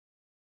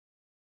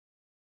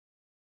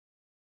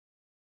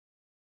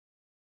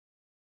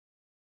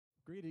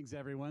Greetings,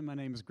 everyone. My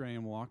name is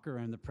Graham Walker.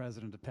 I'm the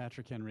president of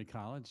Patrick Henry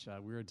College.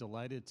 We're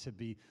delighted to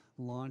be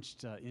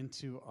launched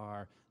into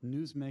our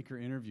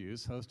Newsmaker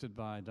Interviews hosted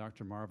by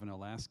Dr. Marvin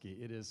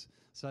Olasky. It is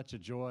such a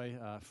joy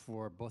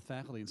for both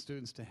faculty and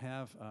students to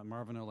have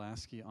Marvin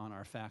Olasky on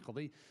our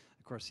faculty.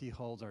 Of course, he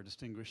holds our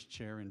distinguished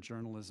chair in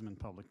journalism and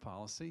public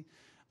policy.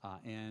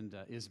 And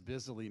is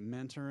busily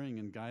mentoring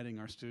and guiding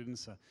our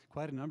students.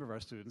 Quite a number of our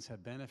students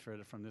have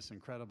benefited from this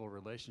incredible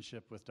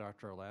relationship with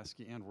Dr.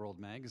 Olasky and World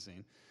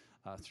Magazine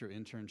through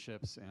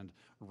internships and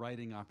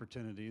writing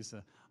opportunities.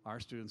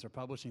 Our students are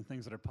publishing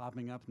things that are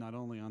popping up not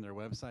only on their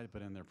website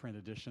but in their print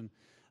edition,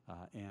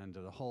 and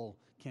the whole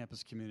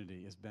campus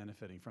community is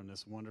benefiting from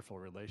this wonderful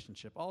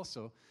relationship.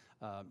 Also,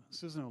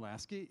 Susan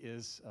Olasky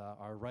is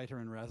our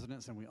writer in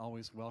residence, and we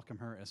always welcome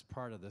her as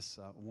part of this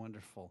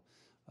wonderful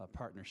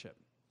partnership.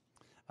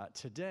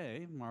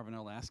 Today, Marvin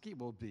Olasky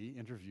will be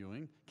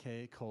interviewing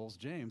Kay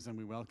Coles-James, and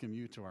we welcome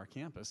you to our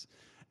campus.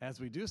 As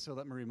we do so,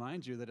 let me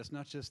remind you that it's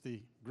not just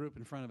the group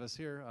in front of us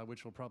here,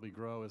 which will probably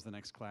grow as the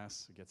next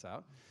class gets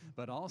out,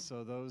 but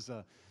also those,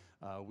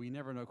 we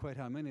never know quite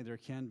how many, there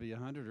can be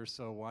 100 or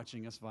so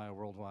watching us via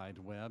World Wide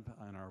Web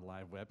on our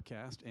live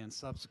webcast, and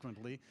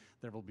subsequently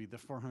there will be the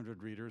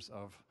 400 readers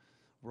of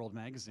World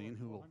Magazine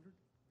who will...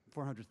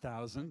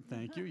 400,000,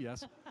 thank you.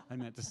 Yes, I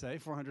meant to say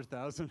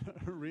 400,000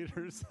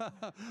 readers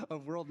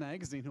of World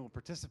Magazine who will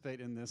participate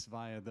in this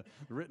via the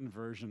written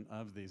version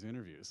of these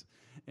interviews.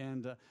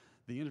 And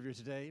the interview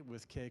today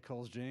with Kay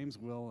Coles-James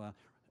will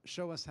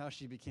show us how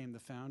she became the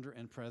founder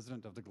and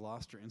president of the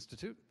Gloucester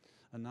Institute,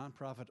 a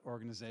nonprofit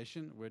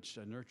organization which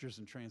nurtures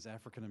and trains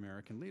African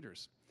American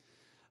leaders.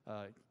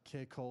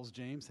 Kay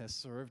Coles-James has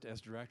served as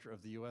director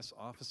of the U.S.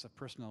 Office of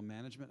Personnel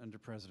Management under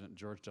President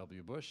George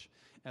W. Bush,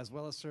 as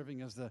well as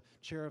serving as the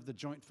chair of the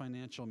Joint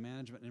Financial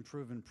Management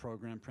Improvement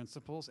Program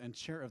Principles and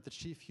chair of the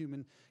Chief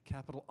Human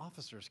Capital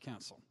Officers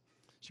Council.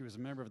 She was a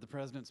member of the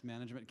President's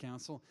Management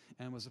Council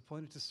and was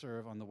appointed to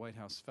serve on the White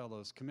House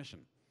Fellows Commission.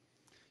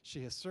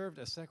 She has served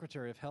as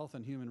Secretary of Health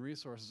and Human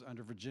Resources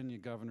under Virginia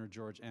Governor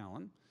George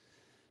Allen,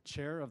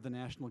 Chair of the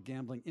National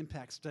Gambling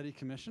Impact Study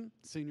Commission,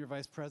 Senior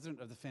Vice President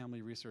of the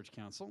Family Research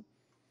Council,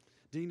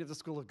 Dean of the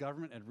School of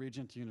Government at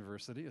Regent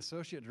University,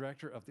 Associate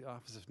Director of the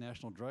Office of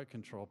National Drug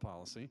Control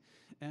Policy,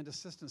 and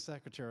Assistant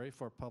Secretary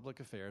for Public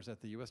Affairs at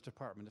the U.S.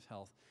 Department of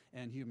Health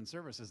and Human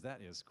Services. That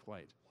is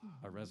quite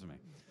a resume.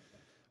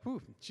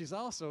 Whew. She's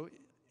also,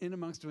 in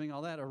amongst doing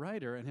all that, a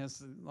writer and has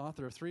the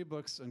author of 3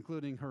 books,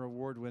 including her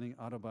award-winning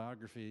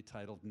autobiography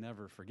titled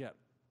Never Forget.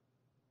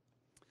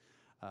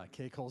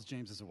 Kay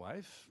Coles-James is a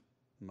wife,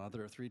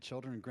 mother of 3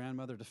 children, and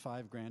grandmother to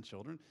 5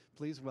 grandchildren.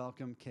 Please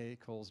welcome Kay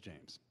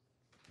Coles-James.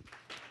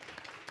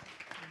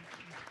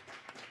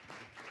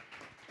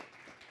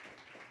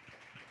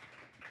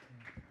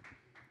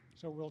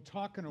 So we'll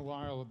talk in a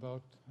while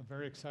about a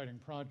very exciting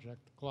project,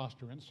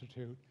 Gloucester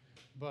Institute,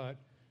 but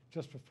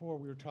just before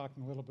we were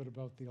talking a little bit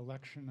about the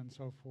election and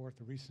so forth,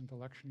 the recent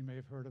election, you may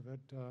have heard of it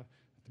at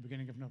the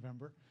beginning of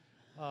November.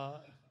 I've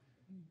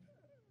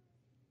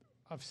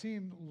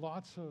seen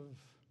lots of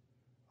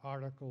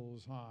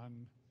articles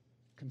on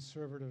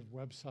conservative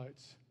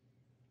websites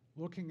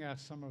looking at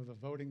some of the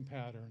voting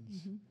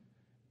patterns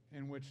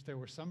in which there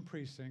were some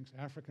precincts,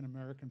 African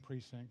American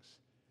precincts,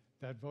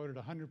 that voted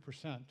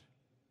 100%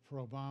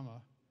 for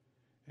Obama,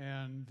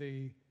 and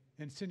the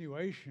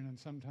insinuation and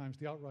sometimes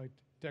the outright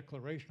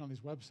declaration on these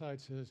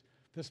websites is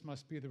this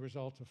must be the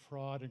result of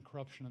fraud and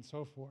corruption and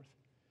so forth.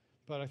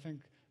 But I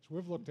think, so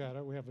we've looked at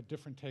it, we have a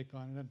different take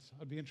on it, and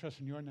I'd be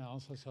interested in your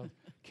analysis of,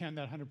 can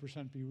that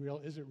 100% be real?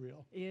 Is it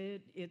real?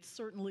 It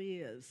certainly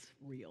is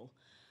real.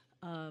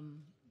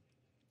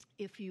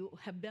 If you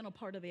have been a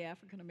part of the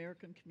African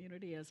American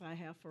community, as I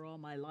have for all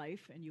my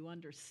life, and you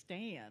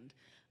understand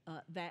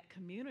that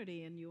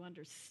community, and you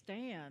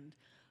understand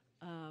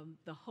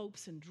the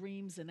hopes and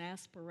dreams and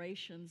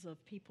aspirations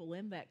of people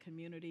in that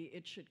community,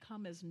 it should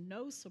come as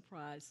no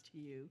surprise to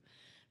you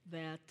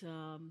that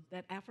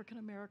that African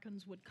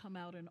Americans would come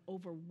out in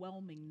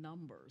overwhelming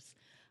numbers.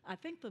 I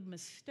think the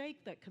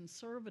mistake that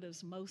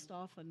conservatives most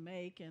often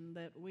make, and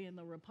that we in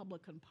the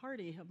Republican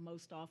Party have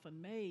most often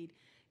made,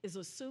 is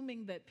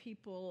assuming that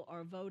people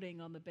are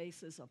voting on the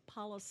basis of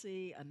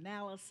policy,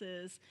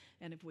 analysis,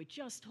 and if we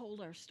just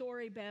told our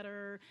story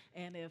better,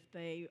 and if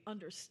they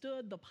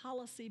understood the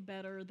policy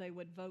better, they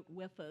would vote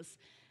with us.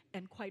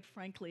 And quite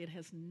frankly, it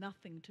has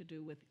nothing to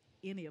do with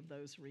any of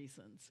those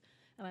reasons.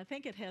 And I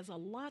think it has a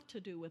lot to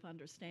do with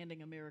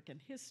understanding American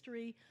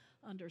history,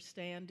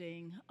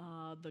 understanding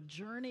the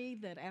journey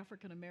that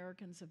African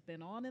Americans have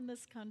been on in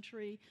this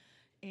country,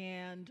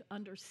 and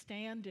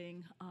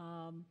understanding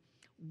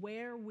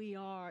where we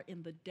are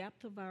in the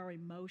depth of our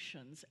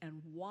emotions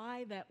and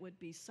why that would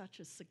be such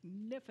a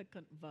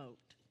significant vote.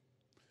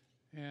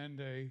 And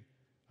a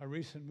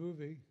recent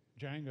movie,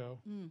 Django,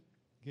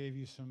 gave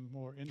you some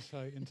more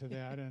insight into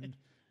that, and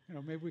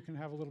maybe we can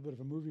have a little bit of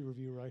a movie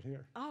review right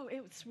here. Oh,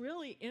 it's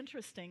really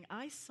interesting.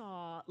 I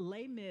saw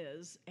Les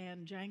Mis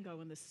and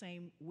Django in the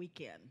same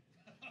weekend,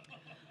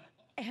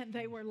 and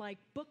they were like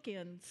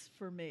bookends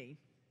for me.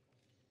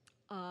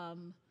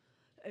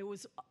 It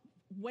was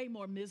way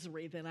more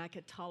misery than I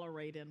could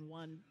tolerate in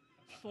one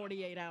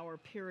 48-hour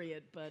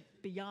period. But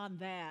beyond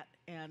that,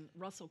 and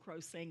Russell Crowe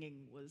singing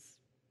was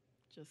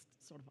just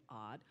sort of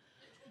odd.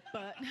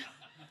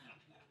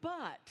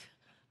 But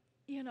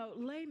you know,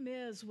 Les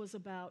Mis was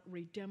about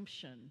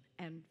redemption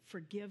and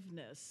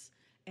forgiveness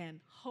and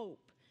hope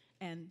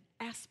and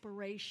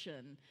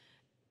aspiration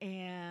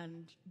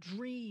and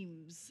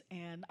dreams.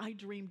 And I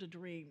dreamed a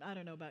dream. I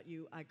don't know about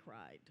you, I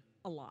cried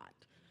a lot.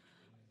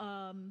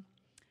 And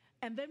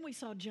then we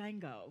saw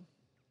Django.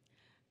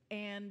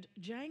 And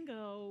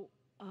Django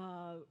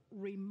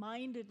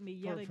reminded me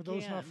yet again. For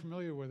those not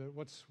familiar with it,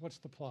 what's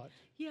the plot?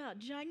 Yeah,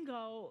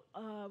 Django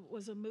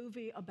was a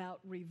movie about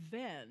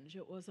revenge.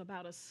 It was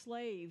about a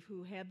slave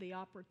who had the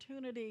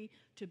opportunity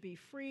to be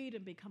freed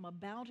and become a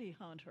bounty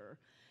hunter,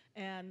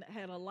 and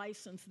had a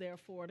license,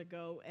 therefore, to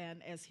go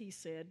and, as he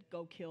said,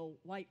 go kill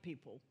white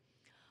people.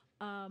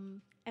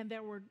 And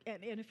there were,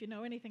 and if you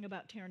know anything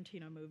about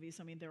Tarantino movies,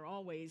 I mean, they're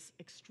always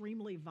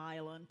extremely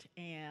violent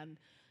and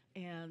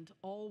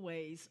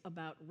always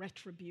about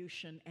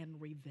retribution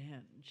and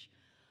revenge.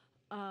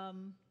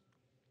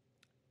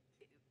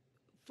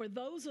 For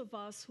those of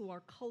us who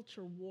are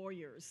culture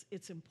warriors,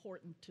 it's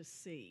important to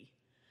see.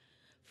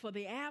 For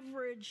the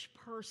average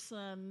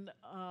person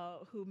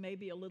who may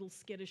be a little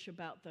skittish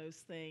about those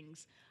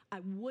things, I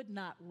would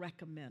not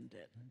recommend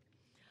it.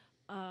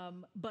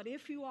 But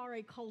if you are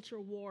a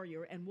culture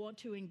warrior and want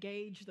to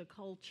engage the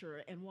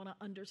culture and want to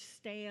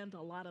understand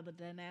a lot of the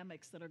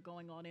dynamics that are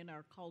going on in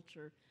our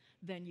culture,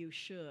 then you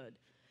should.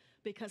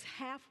 Because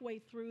halfway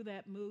through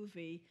that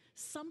movie,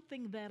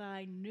 something that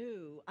I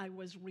knew, I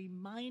was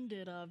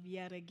reminded of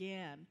yet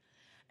again.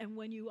 And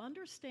when you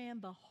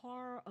understand the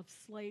horror of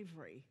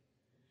slavery,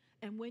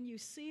 and when you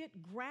see it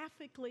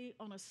graphically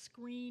on a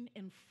screen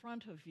in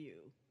front of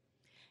you,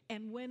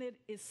 and when it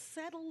is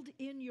settled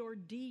in your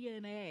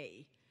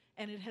DNA,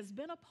 and it has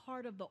been a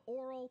part of the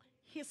oral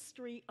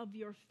history of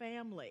your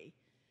family,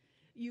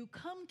 you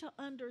come to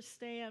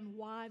understand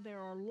why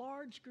there are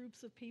large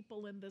groups of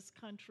people in this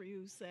country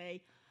who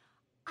say,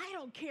 I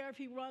don't care if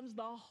he runs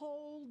the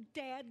whole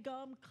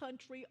dadgum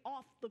country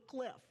off the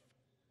cliff.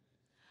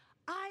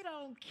 I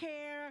don't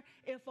care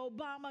if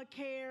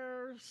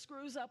Obamacare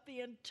screws up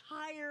the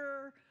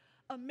entire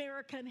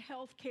American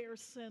healthcare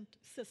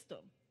system.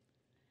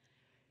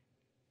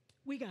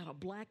 We got a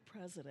black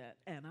president,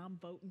 and I'm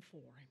voting for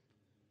him.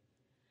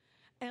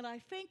 And I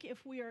think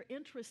if we are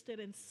interested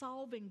in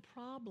solving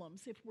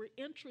problems, if we're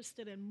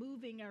interested in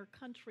moving our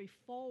country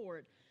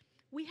forward,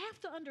 we have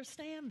to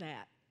understand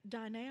that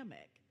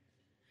dynamic.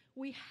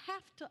 We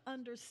have to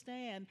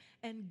understand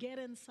and get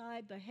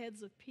inside the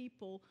heads of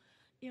people.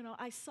 You know,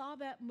 I saw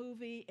that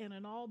movie in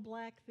an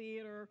all-black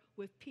theater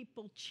with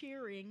people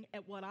cheering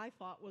at what I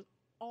thought was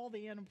all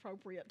the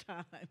inappropriate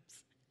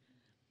times.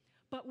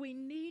 But we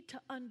need to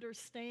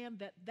understand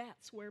that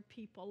that's where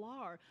people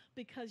are,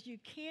 because you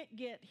can't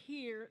get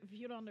here if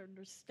you don't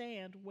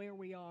understand where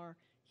we are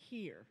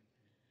here.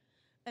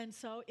 And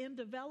so in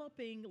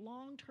developing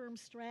long-term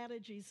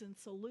strategies and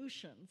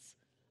solutions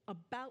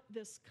about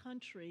this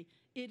country,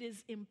 it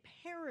is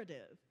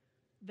imperative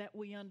that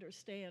we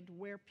understand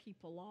where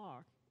people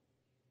are.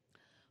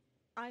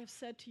 I have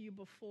said to you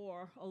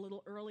before, a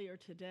little earlier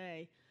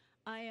today,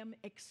 I am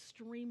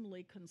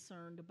extremely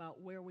concerned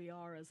about where we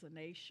are as a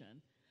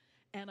nation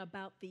and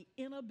about the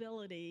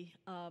inability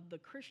of the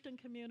Christian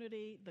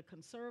community, the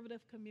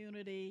conservative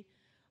community,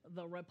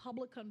 the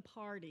Republican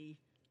Party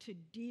to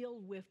deal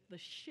with the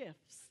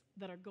shifts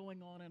that are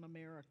going on in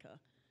America.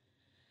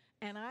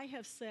 And I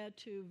have said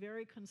to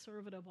very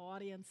conservative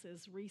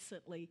audiences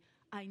recently,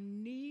 I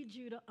need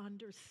you to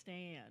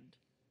understand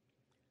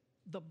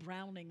the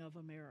browning of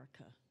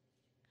America.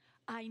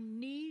 I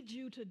need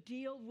you to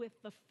deal with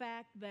the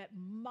fact that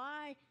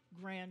my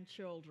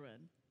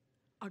grandchildren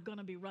are going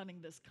to be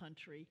running this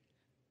country,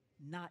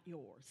 not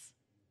yours.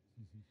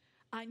 Mm-hmm.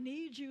 I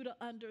need you to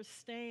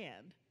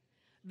understand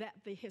that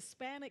the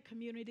Hispanic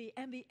community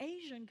and the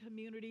Asian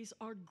communities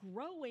are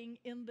growing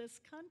in this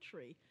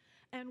country.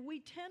 And we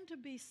tend to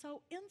be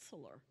so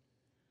insular.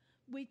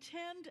 We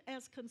tend,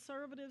 as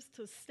conservatives,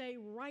 to stay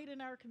right in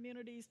our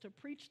communities, to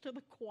preach to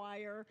the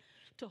choir,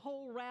 to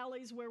hold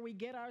rallies where we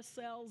get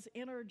ourselves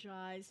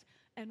energized,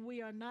 and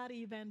we are not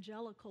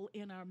evangelical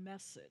in our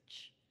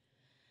message.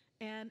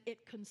 And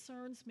it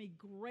concerns me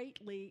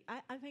greatly.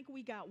 I think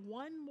we got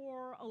one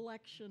more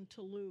election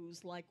to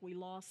lose, like we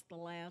lost the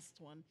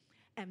last one,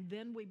 and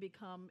then we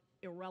become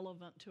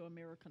irrelevant to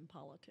American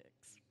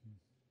politics.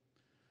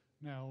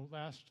 Now,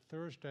 last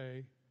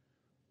Thursday,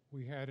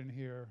 we had in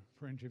here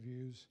for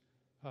interviews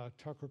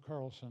Tucker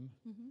Carlson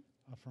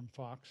from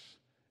Fox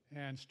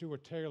and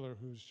Stuart Taylor,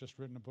 who's just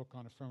written a book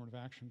on affirmative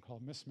action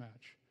called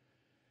Mismatch.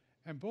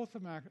 And both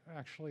of them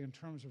actually, in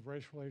terms of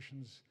race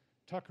relations,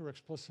 Tucker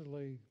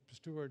explicitly,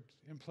 Stuart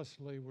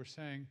implicitly were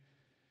saying,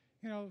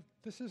 you know,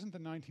 this isn't the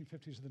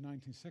 1950s or the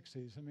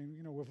 1960s. I mean,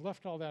 you know, we've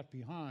left all that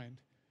behind.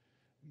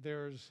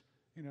 There's,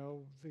 you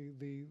know,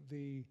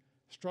 the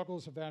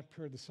struggles of that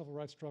period, the civil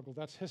rights struggle,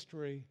 that's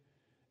history.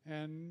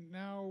 And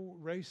now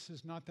race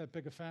is not that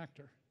big a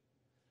factor.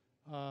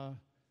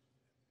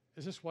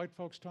 is this white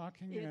folks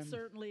talking? It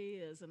certainly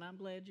is, and I'm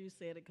glad you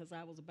said it because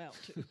I was about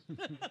to.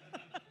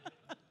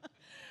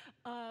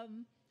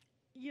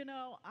 You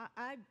know,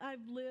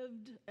 I've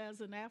lived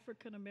as an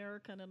African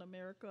American in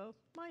America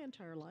my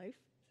entire life.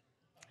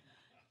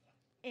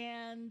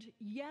 And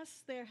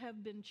yes, there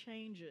have been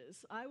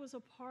changes. I was a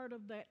part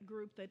of that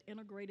group that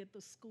integrated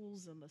the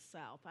schools in the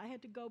South. I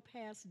had to go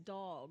past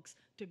dogs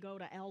to go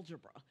to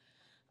algebra.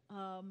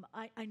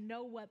 I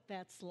know what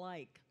that's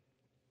like.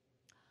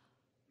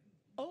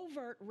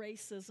 Overt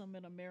racism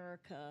in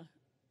America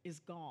is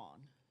gone.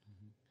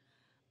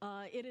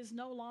 It is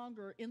no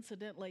longer,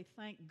 incidentally,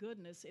 thank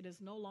goodness, it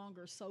is no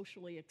longer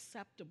socially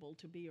acceptable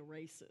to be a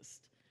racist.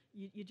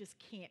 You just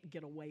can't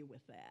get away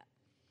with that.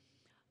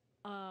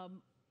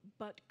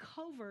 But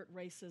covert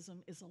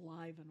racism is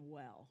alive and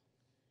well.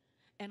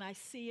 And I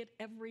see it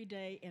every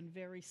day in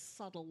very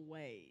subtle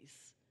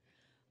ways.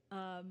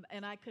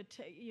 And I could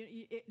tell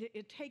you,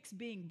 it takes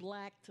being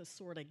black to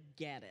sort of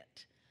get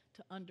it,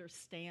 to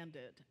understand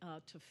it,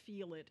 to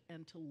feel it,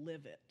 and to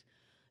live it.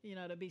 You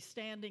know, to be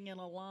standing in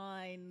a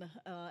line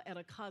at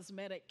a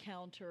cosmetic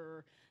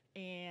counter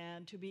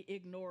and to be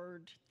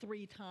ignored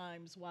 3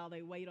 times while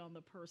they wait on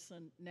the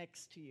person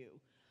next to you.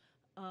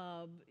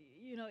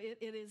 You know,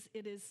 it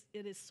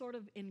is sort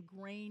of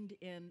ingrained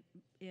in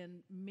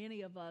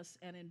many of us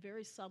and in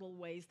very subtle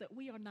ways that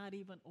we are not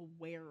even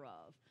aware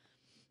of.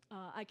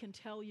 I can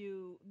tell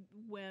you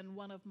when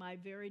one of my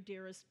very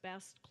dearest,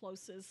 best,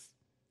 closest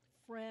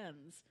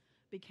friends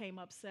became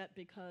upset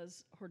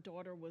because her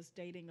daughter was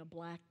dating a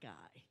black guy.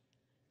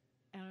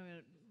 And I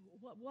mean,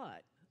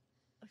 what?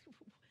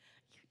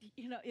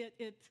 You know,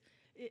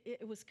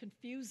 it was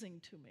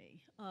confusing to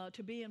me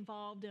to be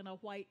involved in a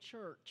white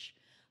church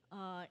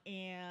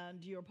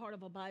and you're part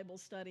of a Bible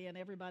study and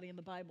everybody in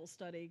the Bible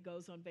study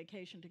goes on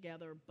vacation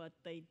together, but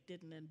they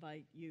didn't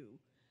invite you.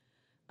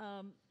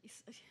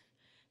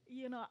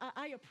 You know,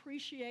 I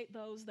appreciate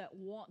those that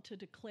want to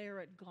declare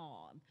it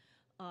gone.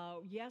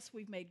 Yes,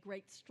 we've made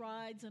great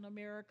strides in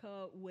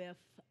America with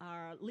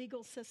our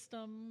legal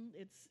system.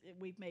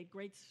 We've made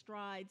great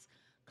strides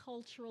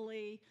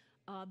culturally.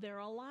 There are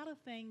a lot of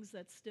things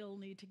that still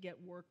need to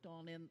get worked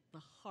on in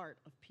the heart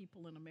of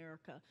people in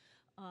America,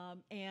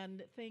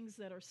 and things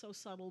that are so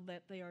subtle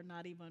that they are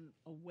not even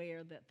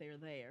aware that they're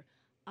there.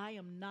 I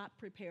am not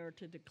prepared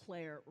to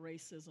declare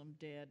racism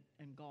dead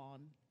and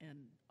gone in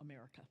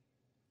America.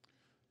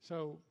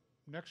 So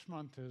next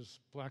month is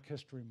Black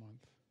History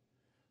Month.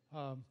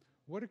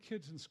 What do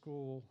kids in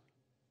school,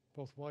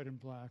 both white and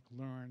black,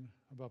 learn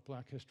about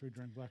Black history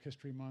during Black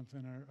History Month?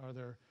 And are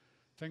there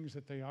things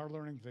that they are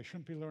learning that they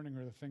shouldn't be learning,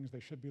 or the things they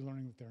should be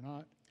learning that they're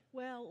not?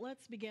 Well,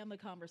 let's begin the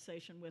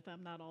conversation with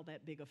I'm not all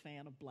that big a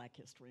fan of Black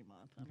History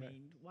Month. I Okay.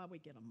 mean, why we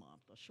get a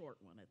month, a short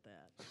one at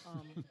that.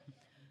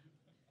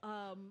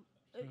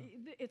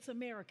 It's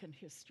American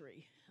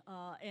history,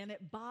 and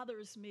it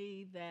bothers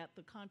me that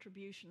the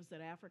contributions that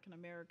African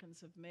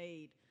Americans have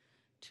made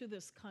to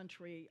this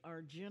country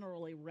are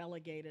generally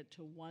relegated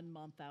to 1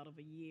 month out of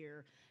a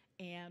year.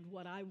 And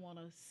what I want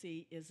to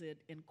see is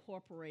it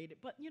incorporated.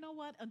 But you know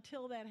what?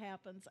 Until that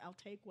happens, I'll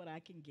take what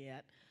I can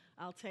get.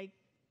 I'll take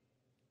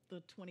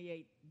the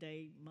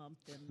 28-day month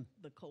in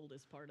the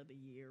coldest part of the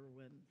year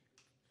when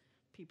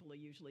people are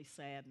usually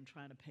sad and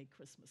trying to pay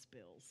Christmas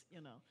bills,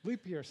 you know.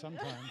 Leap year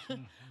sometimes.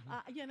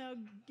 You know,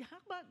 how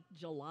about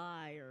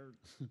July or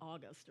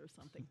August or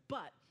something?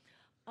 But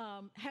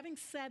having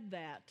said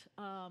that,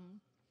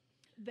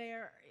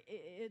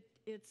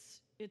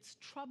 it's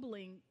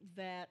troubling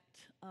that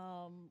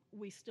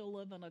we still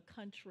live in a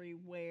country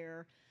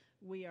where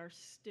we are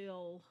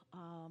still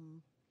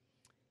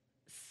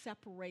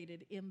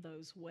separated in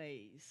those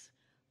ways.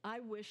 I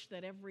wish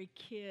that every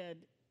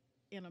kid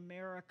in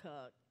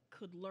America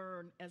could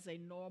learn as a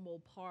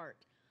normal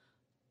part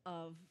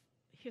of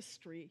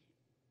history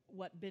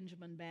what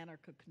Benjamin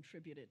Banneker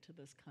contributed to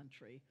this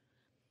country.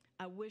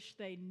 I wish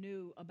they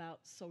knew about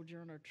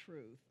Sojourner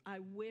Truth. I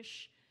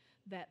wish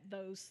that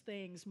those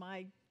things,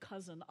 my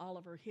cousin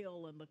Oliver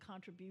Hill and the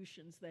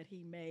contributions that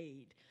he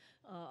made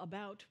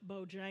about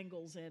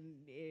Bojangles, and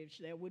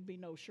there would be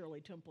no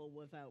Shirley Temple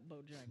without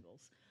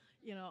Bojangles.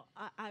 You know,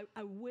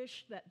 I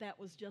wish that that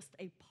was just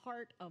a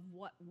part of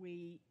what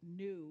we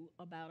knew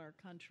about our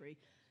country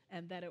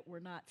and that it were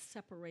not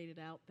separated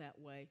out that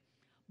way.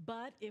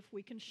 But if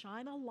we can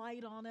shine a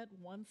light on it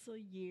once a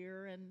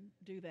year and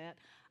do that,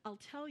 I'll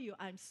tell you,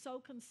 I'm so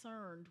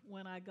concerned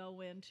when I go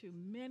into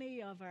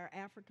many of our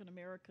African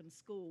American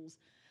schools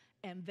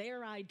and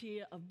their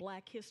idea of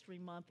Black History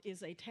Month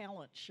is a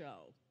talent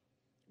show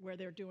where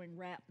they're doing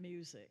rap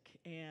music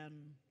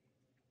and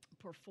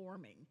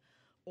performing.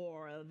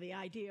 Or the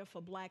idea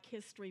for Black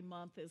History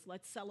Month is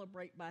let's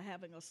celebrate by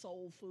having a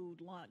soul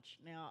food lunch.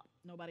 Now,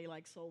 nobody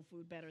likes soul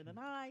food better than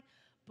I,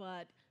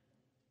 but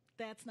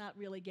that's not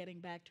really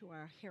getting back to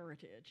our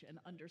heritage and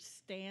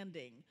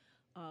understanding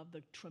of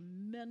the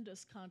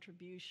tremendous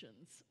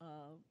contributions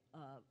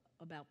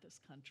about this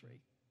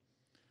country.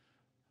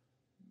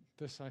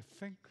 This, I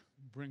think,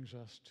 brings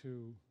us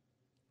to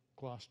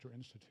Gloucester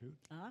Institute,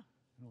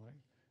 in a way.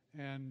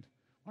 And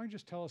Why don't you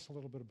just tell us a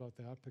little bit about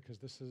that? Because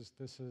this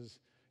is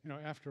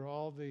after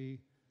all the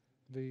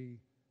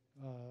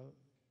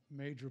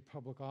major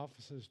public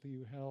offices that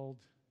you held,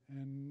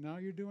 and now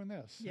you're doing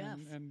this. Yes.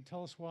 And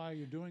tell us why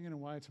you're doing it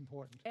and why it's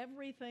important.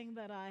 Everything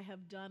that I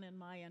have done in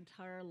my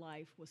entire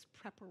life was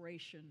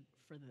preparation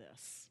for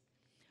this.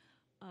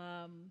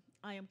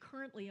 I am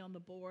currently on the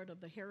board of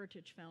the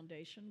Heritage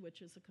Foundation,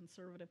 which is a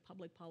conservative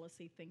public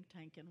policy think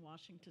tank in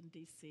Washington,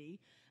 D.C.,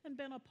 and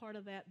been a part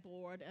of that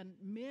board and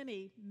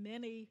many,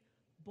 many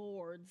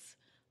boards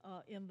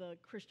in the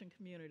Christian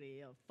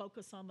community,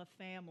 Focus on the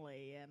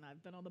Family, and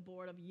I've been on the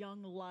board of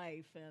Young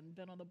Life and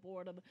been on the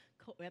board of,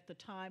 at the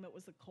time, it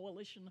was the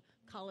Coalition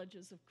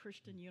Colleges of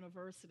Christian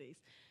Universities.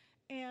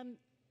 And,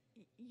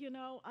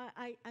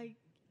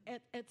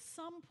 at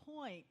some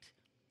point,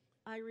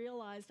 I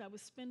realized I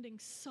was spending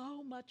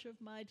so much of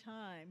my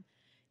time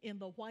in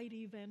the white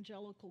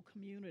evangelical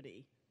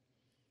community.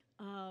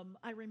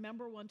 I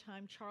remember one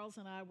time Charles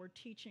and I were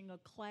teaching a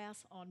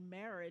class on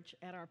marriage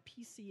at our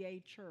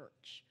PCA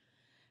church.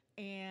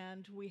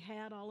 And we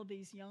had all of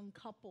these young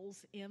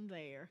couples in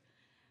there.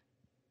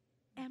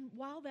 And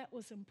while that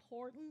was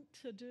important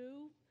to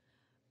do,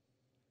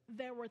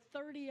 there were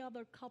 30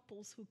 other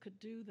couples who could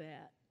do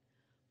that.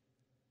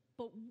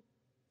 But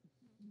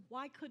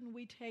why couldn't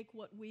we take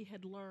what we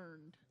had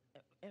learned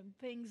and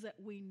things that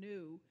we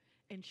knew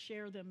and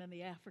share them in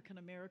the African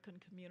American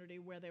community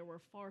where there were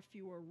far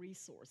fewer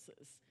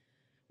resources,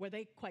 where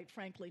they, quite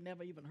frankly,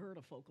 never even heard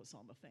of Focus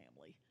on the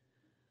Family?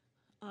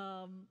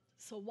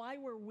 So why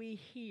were we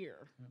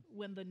here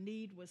when the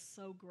need was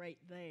so great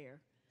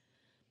there?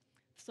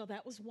 So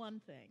that was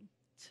one thing.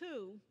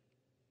 Two,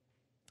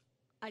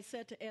 I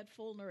said to Ed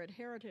Fulner at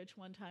Heritage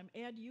one time,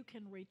 Ed, you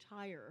can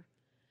retire,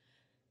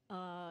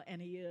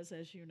 and he is,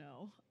 as you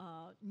know,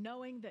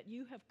 knowing that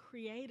you have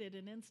created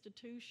an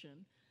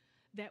institution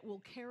that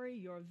will carry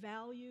your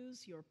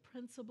values, your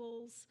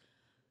principles,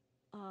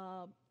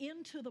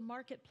 into the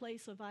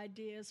marketplace of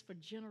ideas for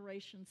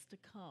generations to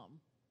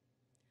come.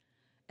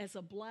 As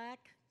a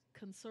Black,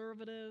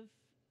 conservative,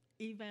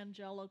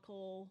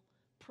 evangelical,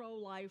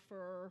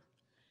 pro-lifer,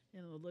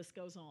 the list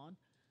goes on,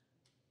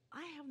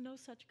 I have no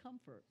such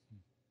comfort.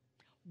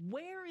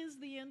 Where is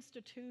the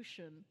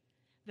institution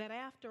that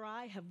after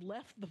I have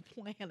left the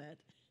planet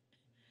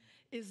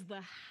is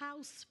the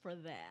house for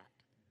that?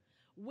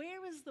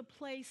 Where is the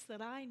place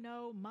that I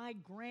know my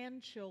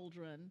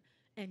grandchildren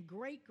and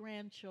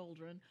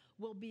great-grandchildren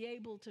will be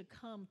able to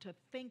come to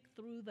think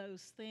through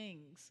those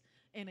things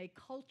in a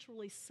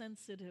culturally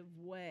sensitive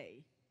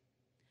way?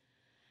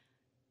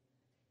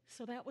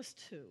 So that was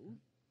two.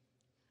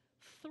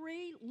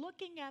 Three,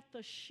 looking at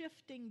the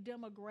shifting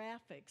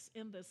demographics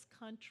in this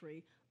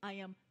country, I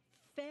am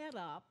fed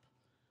up,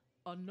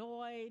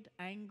 annoyed,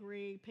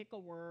 angry, pick a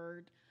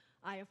word.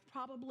 I have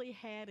probably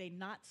had a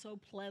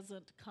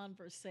not-so-pleasant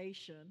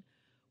conversation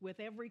with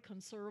every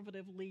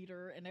conservative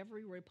leader and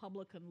every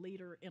Republican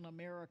leader in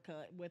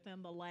America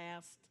within the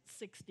last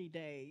 60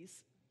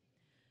 days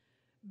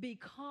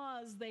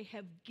because they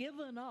have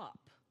given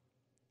up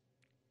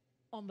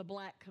on the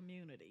Black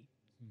community.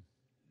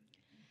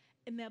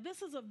 And now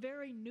this is a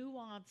very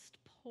nuanced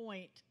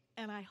point,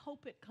 and I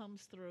hope it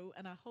comes through,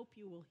 and I hope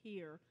you will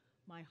hear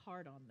my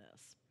heart on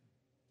this.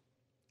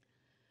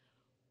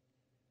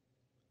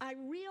 I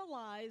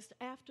realized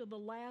after the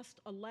last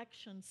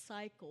election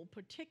cycle,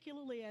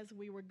 particularly as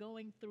we were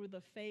going through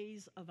the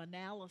phase of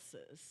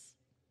analysis,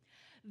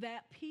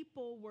 that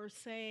people were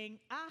saying,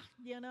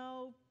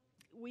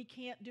 we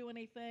can't do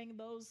anything.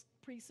 Those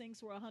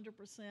precincts were 100%,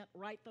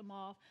 write them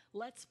off.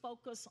 Let's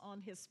focus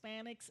on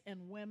Hispanics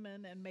and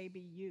women and maybe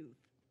youth.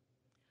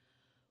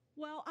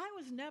 Well, I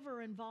was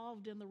never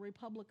involved in the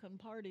Republican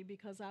Party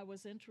because I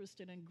was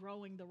interested in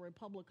growing the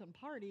Republican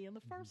Party in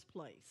the first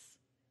place.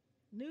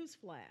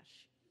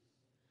 Newsflash.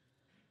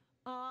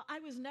 I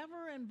was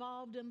never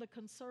involved in the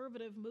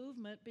conservative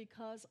movement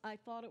because I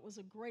thought it was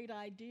a great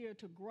idea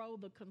to grow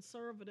the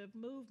conservative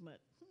movement.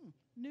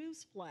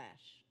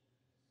 Newsflash.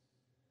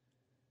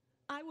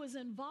 I was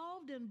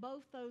involved in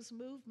both those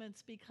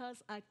movements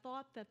because I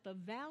thought that the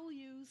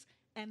values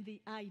and the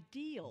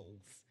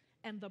ideals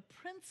and the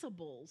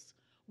principles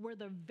were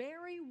the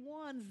very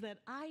ones that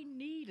I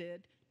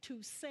needed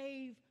to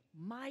save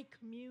my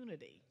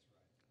community.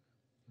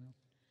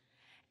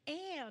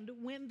 And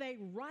when they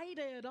write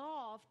it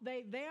off,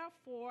 they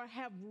therefore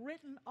have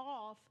written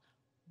off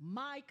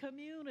my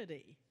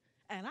community.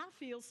 And I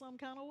feel some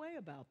kind of way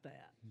about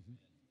that.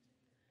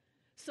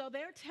 So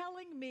they're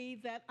telling me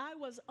that I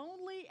was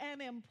only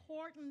an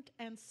important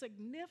and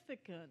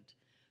significant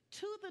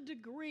to the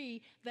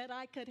degree that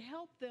I could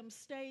help them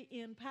stay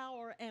in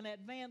power and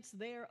advance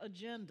their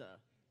agenda.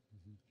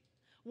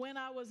 When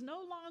I was no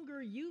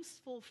longer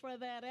useful for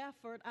that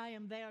effort, I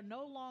am there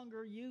no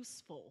longer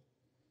useful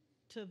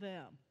to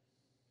them.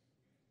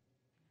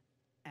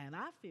 And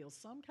I feel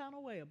some kind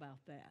of way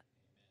about that.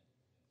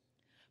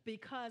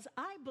 Because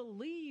I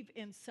believe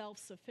in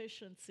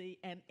self-sufficiency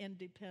and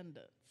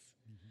independence.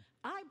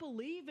 I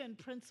believe in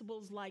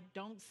principles like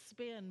don't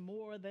spend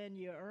more than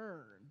you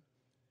earn.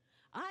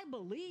 I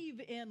believe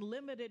in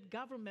limited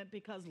government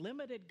because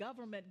limited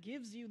government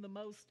gives you the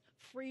most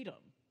freedom.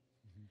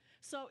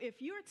 So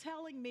if you're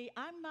telling me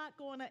I'm not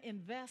going to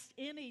invest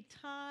any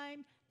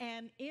time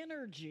and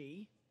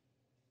energy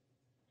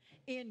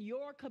in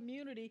your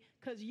community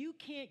because you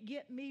can't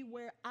get me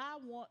where I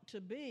want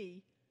to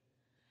be,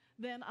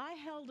 then I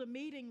held a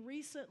meeting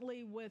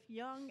recently with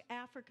young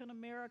African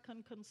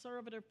American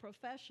conservative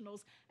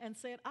professionals and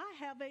said, I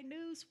have a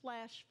news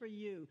flash for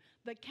you.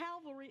 The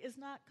cavalry is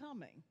not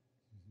coming.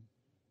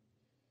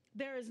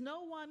 There is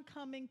no one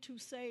coming to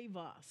save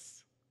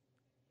us.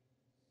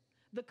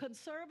 The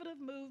conservative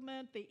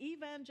movement, the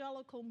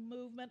evangelical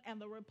movement, and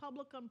the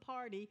Republican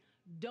Party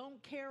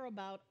don't care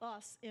about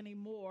us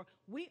anymore.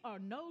 We are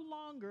no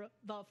longer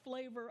the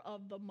flavor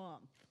of the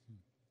month.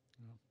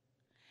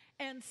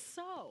 And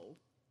so,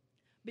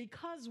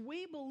 because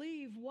we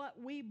believe what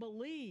we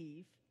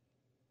believe,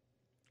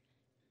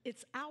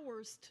 it's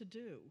ours to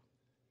do.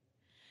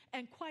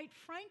 And quite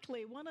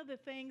frankly, one of the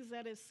things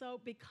that is so,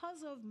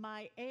 because of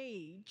my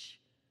age,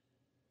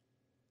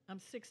 I'm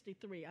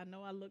 63. I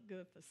know I look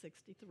good for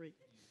 63.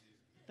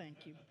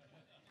 Thank you.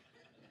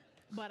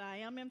 But I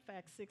am, in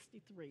fact,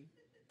 63.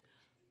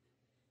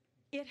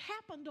 It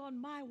happened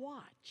on my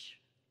watch.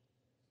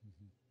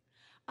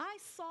 I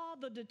saw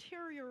the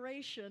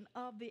deterioration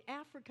of the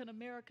African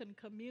American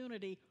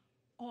community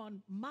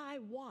on my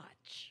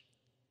watch.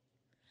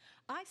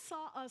 I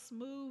saw us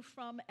move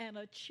from an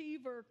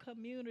achiever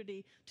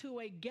community to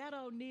a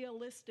ghetto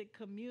nihilistic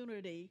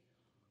community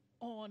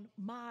on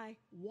my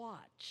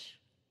watch.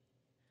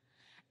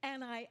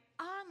 And I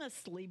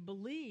honestly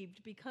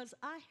believed, because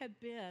I had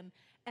been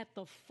at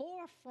the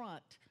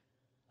forefront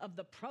of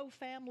the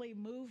pro-family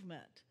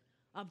movement,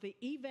 of the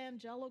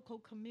evangelical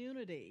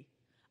community,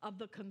 of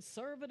the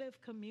conservative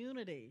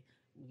community,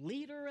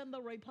 leader in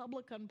the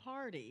Republican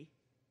Party,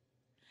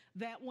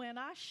 that when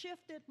I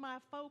shifted my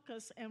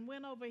focus and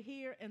went over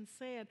here and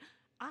said,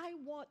 I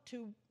want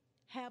to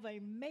have a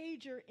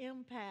major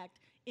impact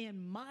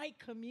in my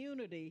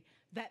community,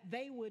 that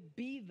they would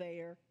be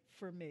there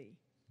for me.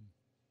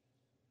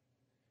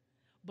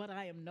 But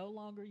I am no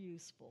longer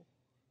useful.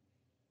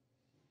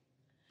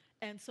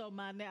 And so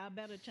I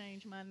better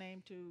change my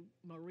name to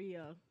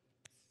Maria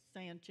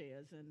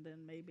Sanchez, and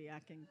then maybe I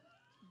can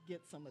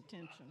get some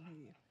attention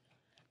here.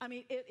 I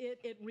mean,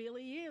 it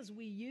really is.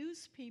 We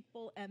use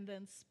people and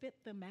then spit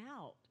them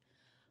out,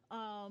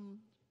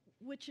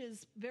 which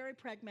is very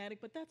pragmatic,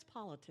 but that's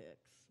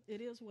politics. It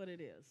is what it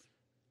is.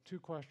 Two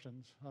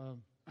questions.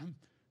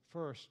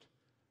 First,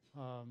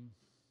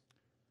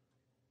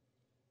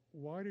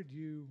 why did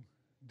you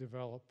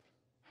develop,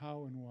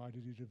 how and why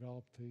did you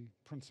develop the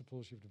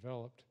principles you've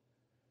developed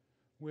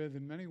with,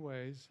 in many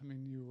ways, I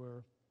mean, you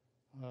were,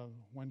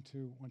 went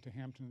to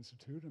Hampton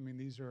Institute. I mean,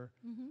 these are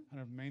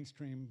kind of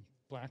mainstream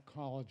black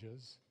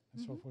colleges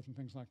and so forth and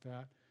things like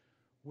that,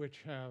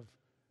 which have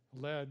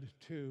led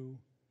to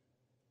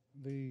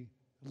the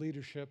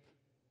leadership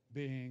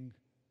being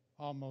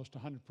almost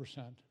 100%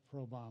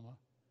 for Obama.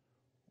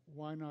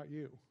 Why not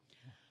you?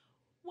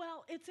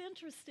 Well, it's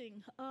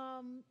interesting.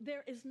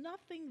 There is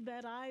nothing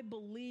that I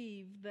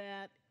believe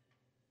that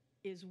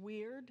is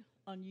weird,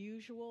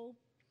 unusual,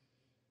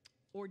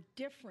 or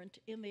different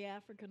in the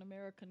African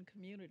American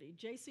community.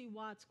 J.C.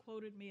 Watts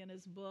quoted me in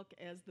his book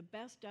as the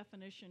best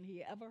definition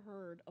he ever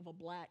heard of a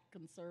black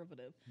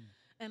conservative.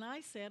 And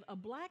I said, a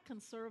black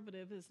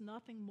conservative is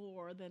nothing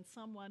more than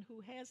someone who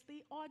has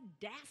the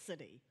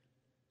audacity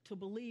to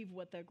believe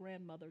what their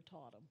grandmother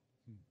taught them.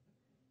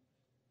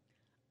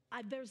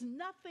 There's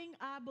nothing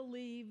I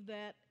believe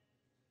that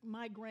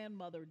my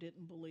grandmother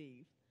didn't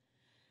believe.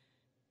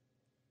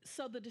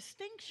 So the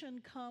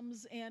distinction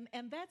comes in,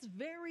 and that's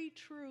very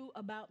true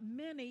about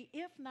many,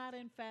 if not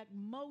in fact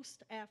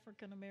most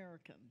African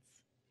Americans.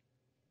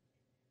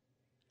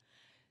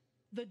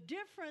 The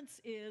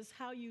difference is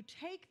how you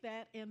take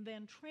that and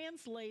then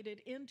translate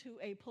it into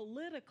a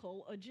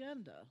political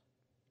agenda.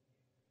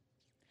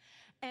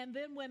 And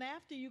then when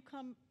after you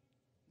come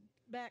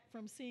back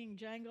from seeing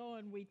Django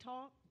and we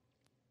talk,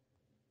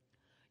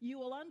 you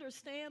will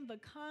understand the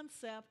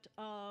concept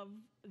of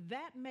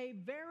that may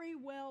very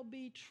well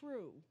be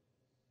true.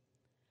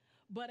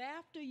 But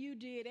after you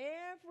did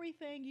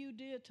everything you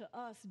did to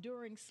us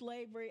during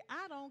slavery,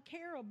 I don't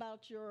care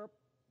about your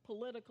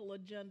political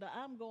agenda.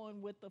 I'm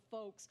going with the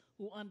folks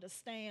who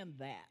understand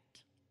that,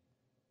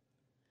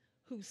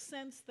 who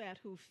sense that,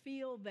 who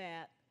feel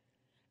that,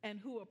 and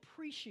who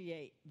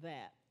appreciate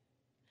that.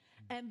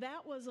 And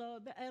that was,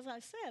 as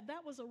I said,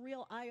 that was a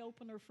real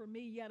eye-opener for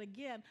me yet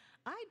again.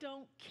 I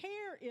don't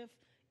care if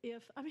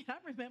I mean, I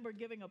remember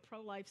giving a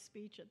pro-life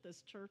speech at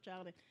this church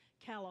out in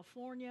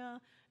California,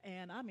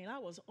 and I mean, I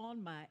was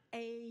on my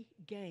A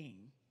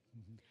game.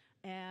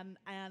 And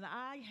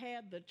I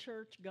had the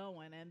church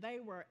going, and they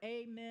were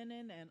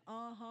amening and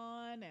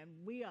and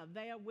we are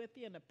there with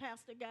you. And the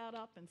pastor got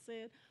up and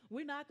said,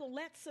 we're not going to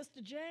let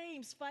Sister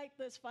James fight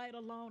this fight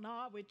alone,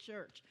 are we,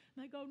 church?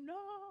 And they go, no,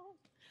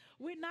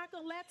 we're not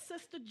going to let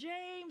Sister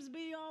James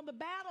be on the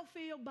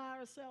battlefield by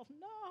herself.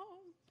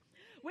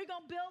 No, We're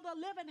going to build a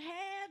living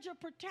hedge of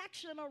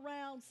protection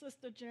around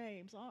Sister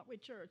James, aren't we,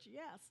 church?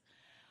 Yes.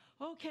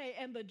 Okay,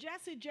 and the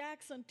Jesse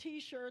Jackson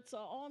T-shirts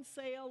are on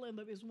sale, and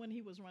it was when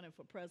he was running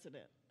for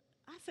president.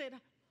 I said,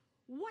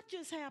 what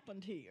just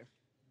happened here?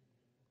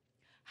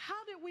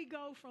 How did we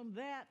go from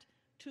that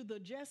to the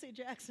Jesse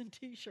Jackson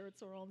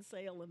T-shirts are on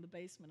sale in the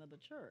basement of the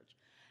church?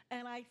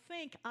 And I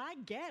think I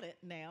get it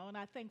now, and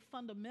I think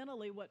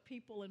fundamentally what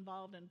people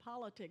involved in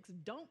politics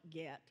don't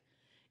get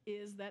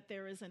is that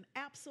there is an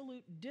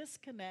absolute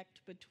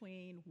disconnect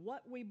between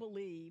what we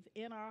believe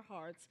in our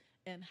hearts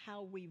and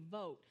how we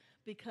vote.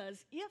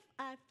 Because if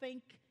I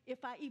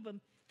even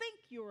think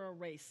you're a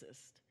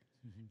racist,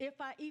 if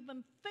I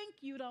even think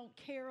you don't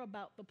care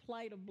about the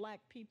plight of black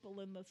people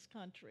in this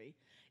country,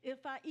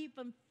 if I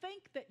even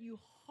think that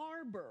you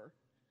harbor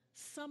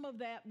some of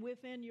that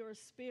within your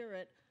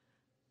spirit,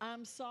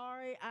 I'm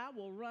sorry, I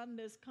will run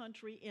this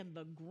country in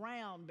the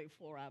ground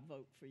before I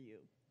vote for you.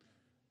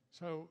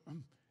 So,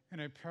 in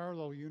a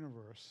parallel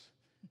universe,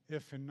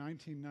 if in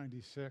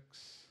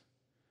 1996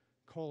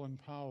 Colin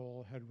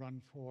Powell had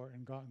run for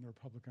and gotten the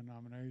Republican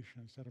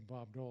nomination instead of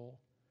Bob Dole,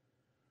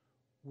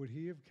 would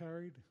he have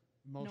carried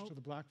most of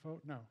the black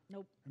vote? No.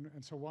 Nope.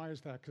 And so why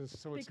is that?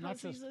 It's not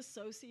because just... he's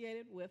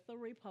associated with the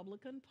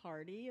Republican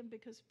Party, and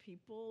because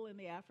people in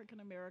the African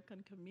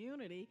American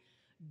community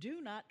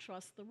do not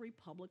trust the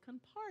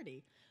Republican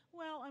Party.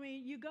 Well, I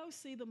mean, you go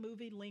see the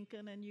movie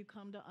Lincoln and you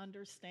come to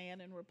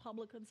understand, and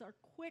Republicans are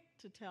quick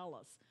to tell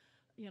us,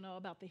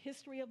 about the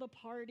history of the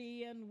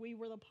party, and we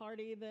were the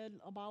party that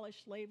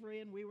abolished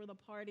slavery, and we were the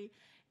party.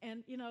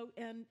 And,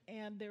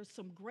 and there's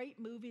some great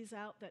movies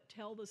out that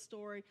tell the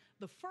story.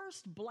 The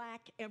first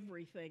black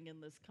everything in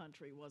this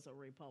country was a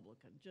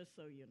Republican, just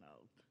so you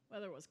know.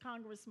 Whether it was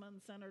congressman,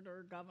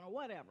 senator, governor,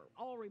 whatever,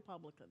 all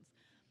Republicans.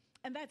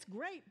 And that's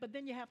great, but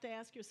then you have to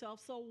ask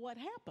yourself, so what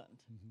happened?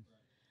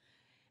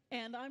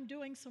 And I'm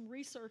doing some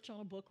research on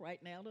a book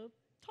right now to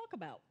talk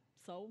about,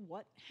 so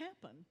what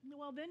happened?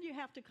 Well, then you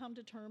have to come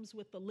to terms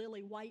with the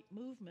Lily White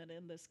movement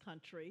in this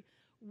country,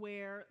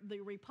 where the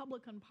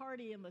Republican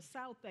Party in the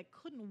South that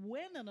couldn't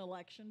win an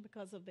election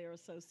because of their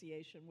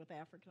association with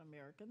African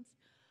Americans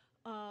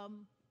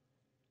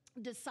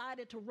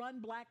decided to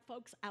run black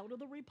folks out of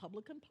the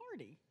Republican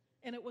Party.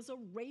 And it was a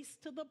race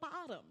to the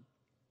bottom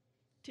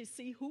to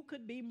see who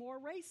could be more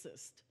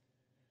racist,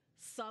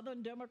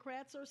 Southern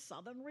Democrats or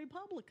Southern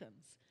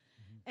Republicans.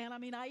 And I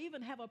mean, I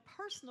even have a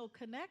personal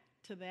connect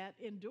to that.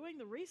 In doing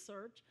the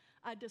research,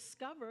 I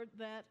discovered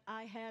that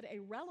I had a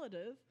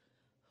relative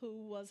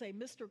who was a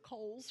Mr.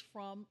 Coles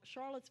from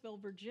Charlottesville,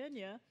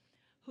 Virginia,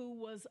 who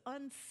was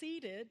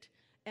unseated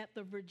at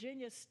the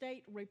Virginia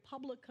State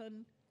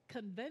Republican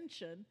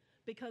Convention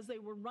because they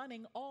were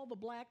running all the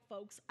black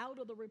folks out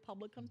of the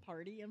Republican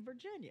Party in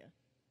Virginia.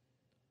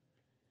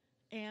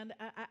 And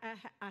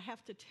I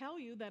have to tell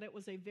you that it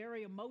was a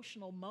very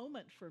emotional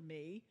moment for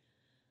me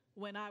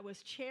when I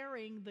was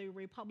chairing the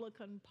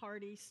Republican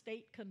Party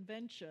state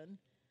convention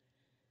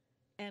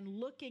and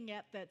looking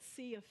at that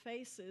sea of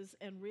faces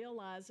and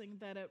realizing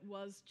that it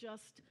was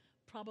just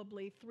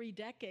probably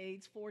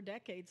 4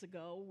 decades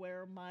ago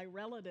where my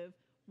relative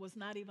was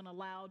not even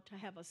allowed to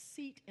have a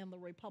seat in the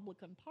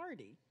Republican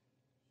Party.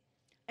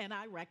 And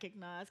I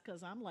recognized,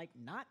 because I'm like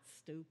not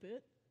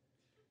stupid,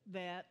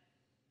 that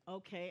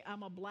okay,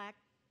 I'm a black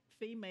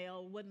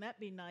female. Wouldn't that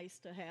be nice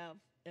to have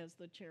as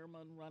the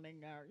chairman running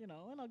our,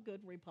 and a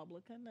good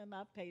Republican, and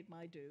I've paid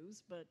my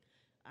dues, but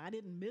I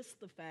didn't miss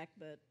the fact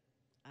that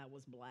I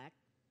was black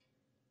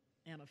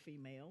and a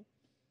female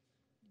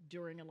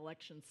during an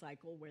election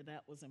cycle where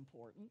that was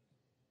important.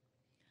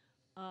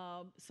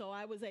 So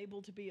I was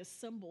able to be a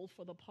symbol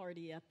for the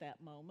party at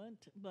that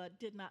moment, but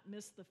did not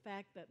miss the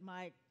fact that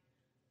my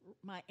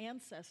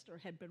ancestor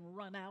had been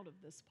run out of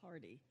this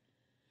party.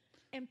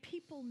 And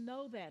people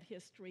know that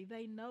history.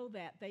 They know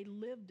that. They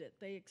lived it.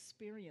 They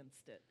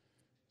experienced it.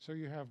 So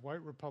you have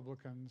white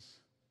Republicans,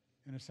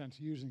 in a sense,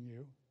 using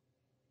you.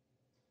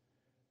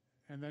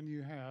 And then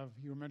you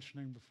were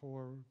mentioning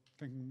before,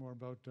 thinking more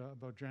about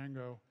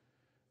Django,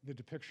 the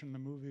depiction in the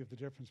movie of the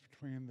difference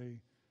between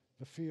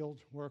the field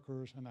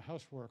workers and the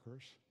house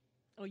workers.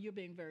 Oh, you're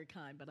being very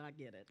kind, but I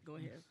get it. Go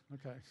ahead.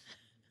 Okay.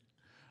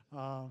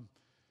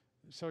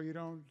 So you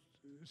don't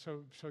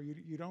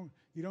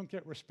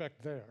get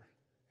respect there,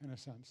 in a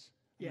sense.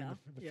 I mean,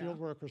 the field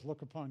workers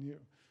look upon you.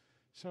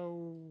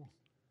 So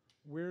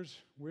where's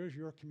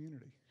your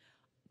community?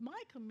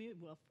 My community,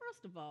 well,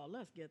 first of all,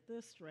 let's get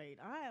this straight.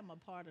 I am a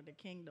part of the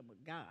kingdom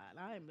of God.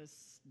 I am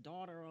this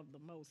daughter of the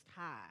Most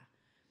High,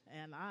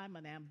 and I'm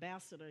an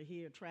ambassador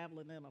here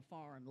traveling in a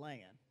foreign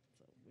land.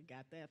 So we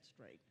got that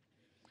straight.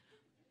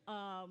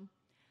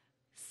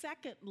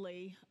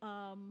 Secondly,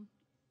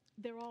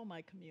 they're all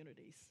my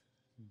communities.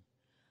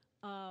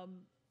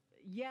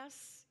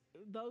 Yes,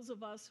 those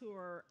of us who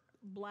are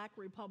black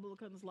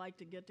Republicans like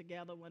to get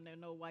together when there are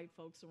no white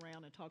folks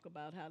around and talk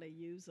about how they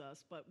use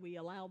us, but we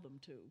allow them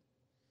to.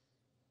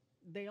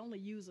 They only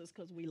use us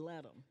because we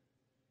let them,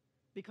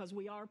 because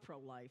we are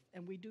pro-life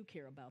and we do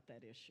care about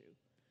that issue.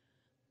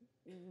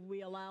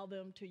 We allow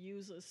them to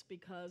use us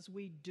because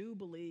we do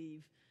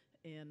believe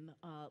in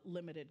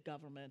limited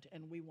government,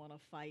 and we want to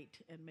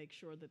fight and make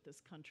sure that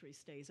this country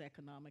stays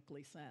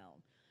economically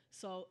sound.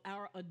 So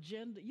our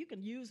agenda, you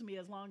can use me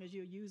as long as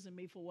you're using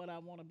me for what I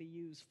want to be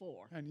used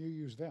for. And you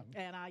use them.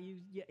 And I use,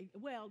 yeah,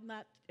 well,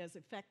 not as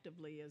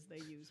effectively as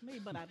they use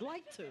me, but I'd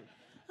like to.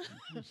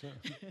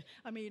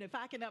 I mean, if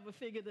I can ever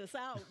figure this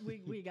out,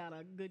 we got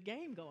a good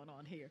game going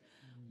on here.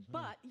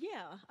 But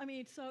yeah, I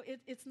mean, so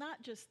it's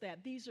not just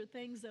that. These are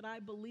things that I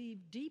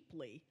believe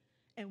deeply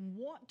and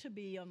want to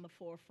be on the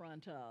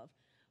forefront of.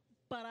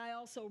 But I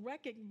also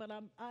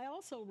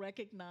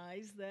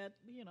recognize that,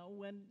 you know,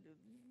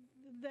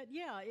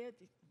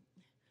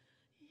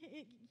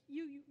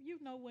 you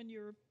know when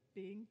you're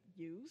being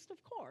used,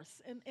 of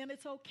course. And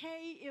it's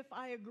okay if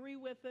I agree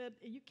with it.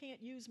 You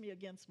can't use me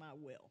against my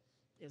will,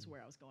 is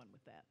where I was going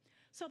with that.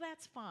 So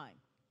that's fine.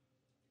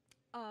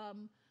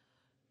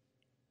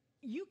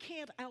 You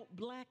can't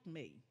out-black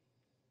me.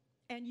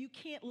 And you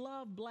can't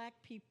love black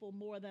people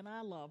more than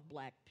I love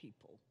black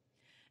people.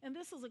 And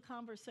this is a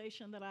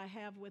conversation that I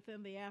have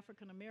within the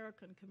African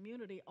American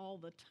community all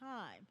the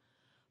time.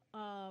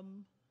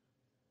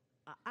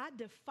 I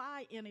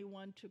defy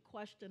anyone to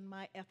question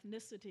my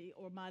ethnicity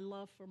or my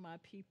love for my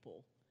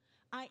people.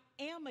 I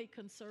am a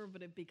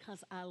conservative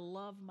because I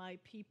love my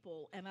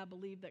people, and I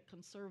believe that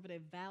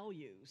conservative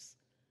values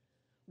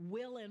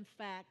will, in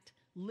fact,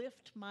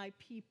 lift my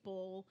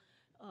people,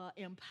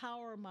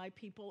 empower my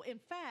people. In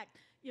fact,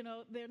 you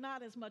know, they're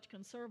not as much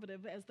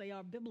conservative as they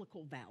are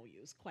biblical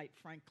values, quite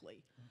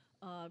frankly.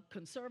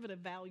 Conservative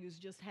values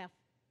just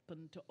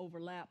happen to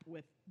overlap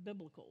with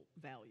biblical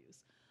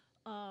values.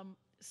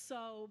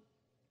 So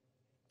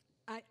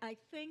I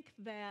think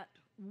that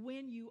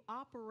when you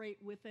operate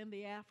within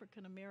the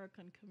African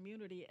American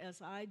community,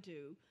 as I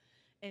do,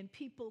 and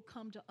people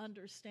come to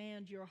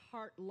understand your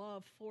heart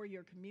love for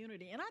your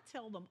community, and I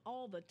tell them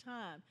all the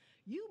time,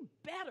 you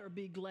better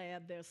be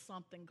glad there's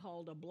something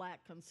called a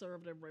black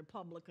conservative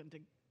Republican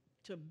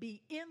to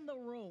be in the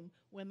room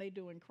when they're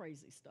doing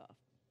crazy stuff.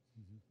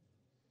 Mm-hmm.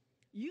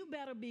 You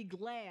better be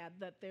glad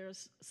that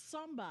there's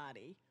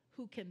somebody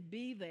who can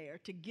be there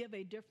to give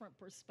a different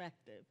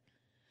perspective.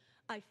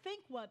 I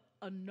think what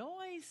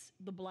annoys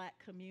the black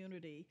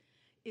community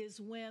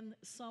is when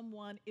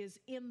someone is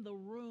in the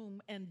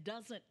room and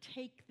doesn't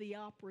take the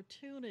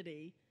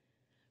opportunity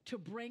to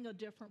bring a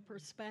different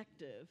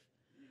perspective,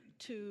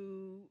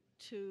 to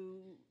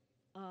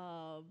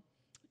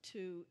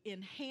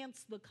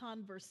enhance the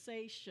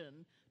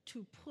conversation,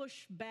 to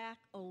push back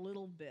a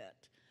little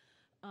bit.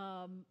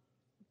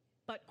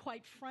 But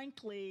quite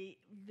frankly,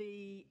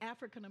 the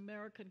African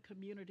American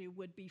community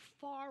would be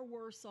far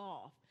worse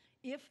off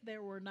if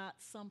there were not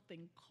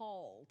something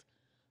called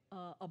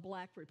a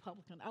black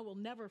Republican. I will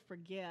never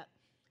forget,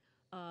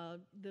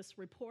 this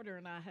reporter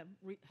and I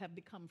have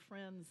become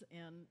friends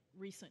in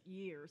recent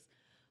years,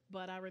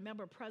 but I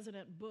remember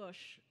President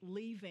Bush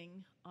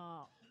leaving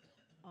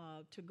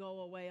to go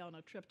away on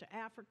a trip to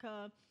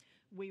Africa.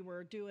 We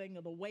were doing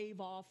the wave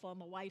off on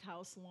the White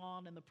House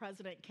lawn, and the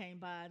president came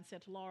by and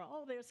said to Laura,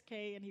 "Oh, there's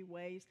Kay," and he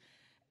waves.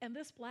 And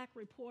this black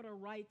reporter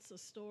writes a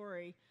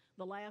story.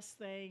 The last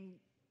thing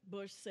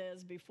Bush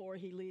says before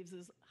he leaves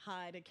is,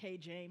 "Hi to Kay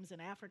James,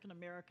 an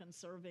African-American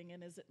serving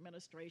in his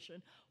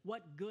administration.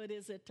 What good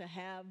is it to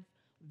have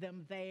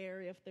them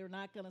there if they're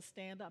not going to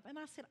stand up?" And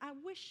I said, I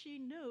wish she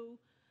knew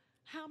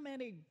how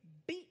many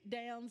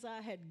beatdowns I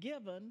had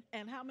given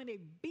and how many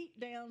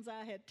beatdowns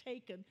I had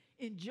taken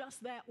in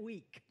just that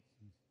week.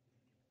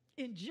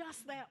 In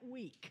just that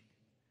week.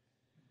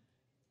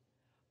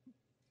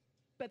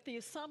 But the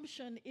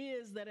assumption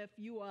is that if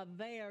you are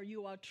there,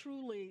 you are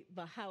truly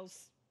the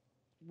house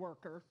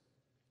worker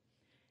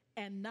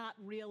and not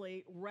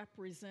really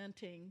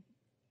representing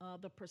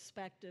the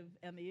perspective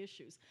and the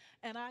issues.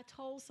 And I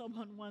told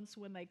someone once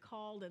when they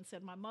called and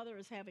said, "My mother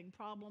is having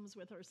problems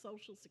with her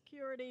Social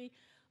Security."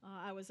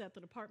 I was at the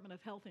Department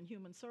of Health and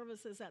Human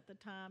Services at the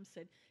time,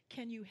 said,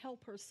 "Can you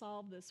help her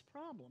solve this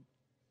problem?"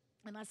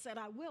 And I said,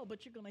 "I will,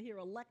 but you're going to hear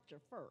a lecture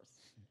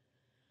first."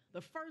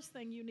 The first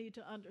thing you need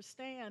to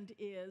understand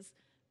is,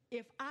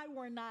 if I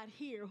were not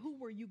here, who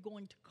were you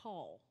going to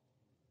call?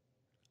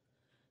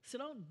 So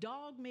don't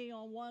dog me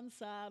on one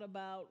side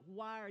about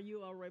why are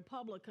you a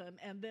Republican,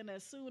 and then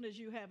as soon as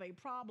you have a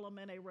problem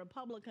in a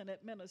Republican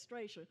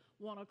administration,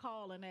 want to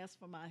call and ask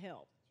for my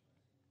help.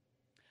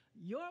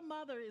 Your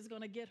mother is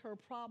going to get her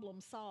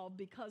problem solved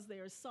because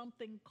there's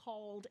something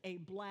called a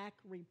black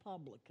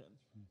Republican.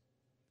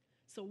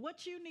 So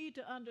what you need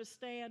to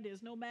understand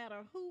is no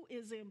matter who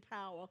is in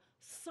power,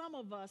 some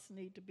of us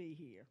need to be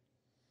here.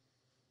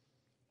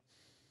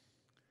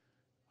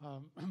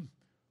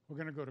 We're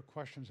going to go to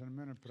questions in a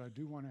minute, but I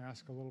do want to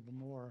ask a little bit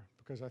more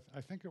because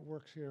I think it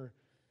works here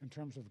in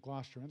terms of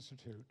Gloucester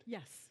Institute.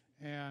 Yes.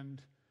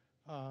 And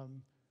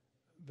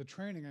the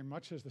training, and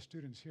much as the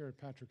students here at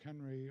Patrick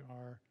Henry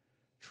are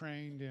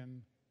trained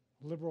in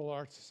liberal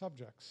arts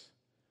subjects,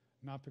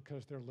 not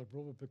because they're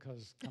liberal, but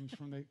because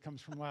it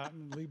comes from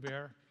Latin,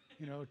 liber,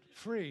 you know,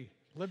 free,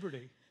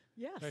 liberty,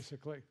 yes,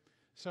 basically.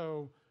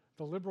 So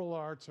the liberal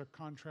arts are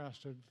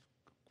contrasted.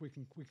 We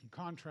can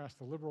contrast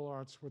the liberal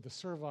arts with the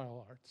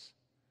servile arts.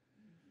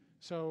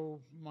 So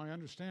my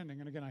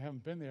understanding, and again, I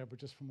haven't been there, but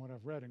just from what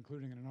I've read,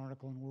 including in an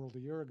article in World a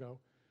year ago,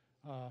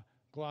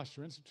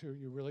 Gloucester Institute,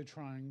 you're really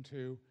trying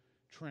to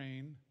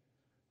train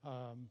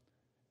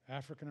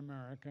African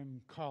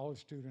American college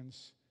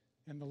students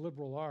in the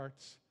liberal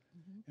arts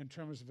in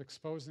terms of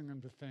exposing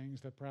them to things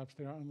that perhaps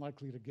they are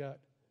unlikely to get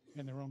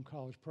in their own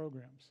college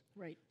programs.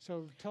 Right.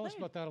 So tell us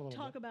about that a little bit.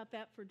 Talk about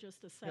that for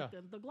just a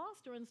second. The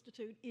Gloucester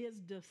Institute is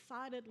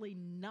decidedly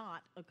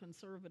not a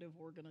conservative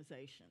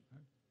organization.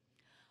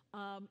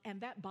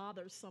 And that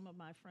bothers some of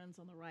my friends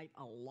on the right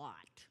a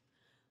lot.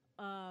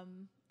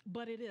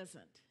 But it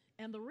isn't.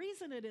 And the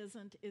reason it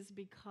isn't is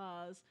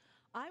because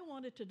I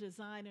wanted to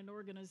design an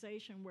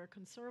organization where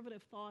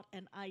conservative thought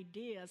and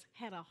ideas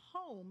had a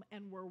home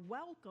and were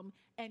welcome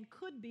and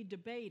could be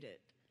debated.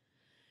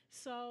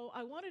 So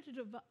I wanted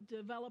to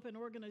develop an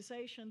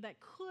organization that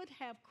could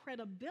have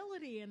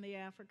credibility in the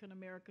African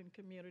American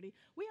community.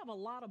 We have a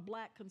lot of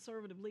black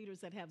conservative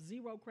leaders that have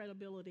zero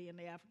credibility in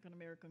the African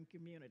American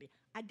community.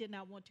 I did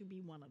not want to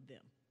be one of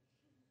them.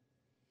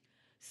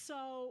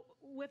 So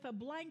with a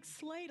blank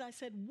slate, I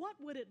said, what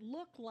would it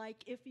look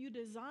like if you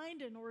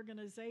designed an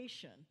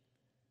organization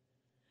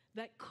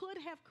that could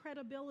have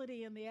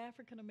credibility in the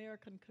African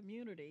American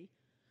community,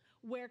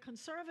 where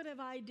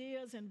conservative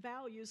ideas and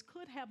values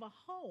could have a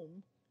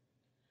home?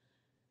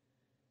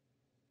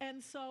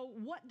 And so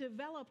what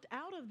developed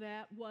out of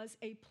that was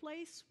a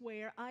place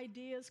where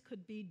ideas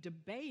could be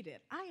debated.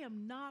 I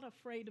am not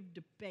afraid of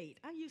debate.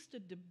 I used to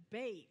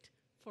debate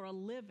for a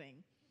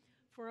living.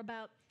 For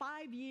about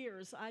 5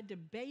 years, I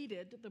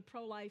debated the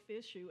pro-life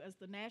issue as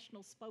the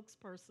national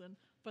spokesperson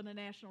for the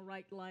National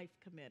Right Life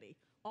Committee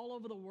all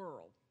over the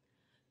world.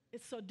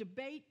 So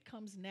debate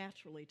comes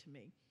naturally to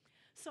me.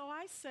 So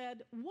I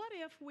said, what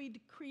if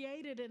we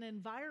created an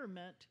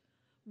environment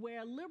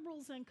where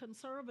liberals and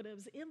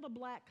conservatives in the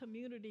black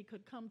community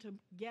could come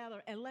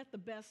together and let the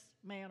best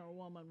man or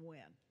woman win?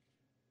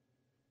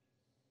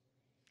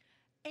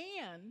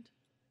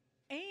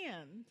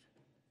 And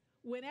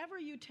whenever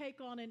you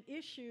take on an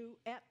issue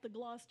at the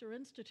Gloucester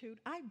Institute,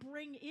 I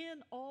bring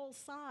in all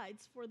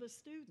sides for the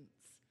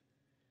students.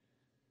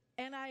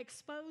 And I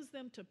expose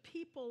them to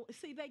people.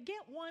 See, they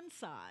get one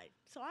side,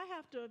 so I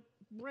have to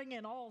bring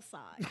in all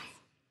sides.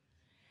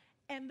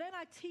 And then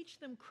I teach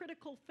them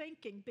critical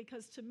thinking,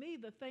 because to me,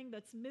 the thing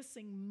that's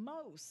missing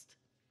most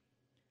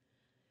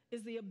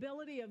is the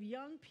ability of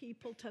young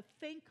people to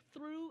think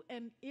through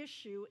an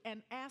issue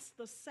and ask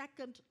the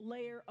second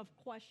layer of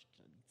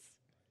questions.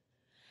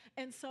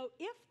 And so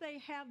if they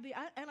have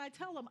and I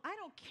tell them, I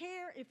don't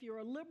care if you're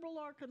a liberal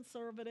or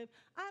conservative,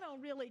 I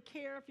don't really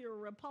care if you're a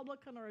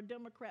Republican or a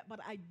Democrat, but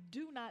I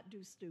do not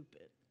do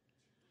stupid.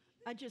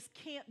 I just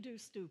can't do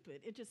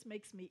stupid. It just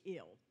makes me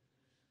ill.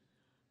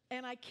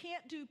 And I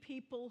can't do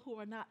people who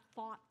are not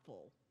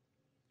thoughtful.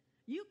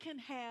 You can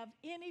have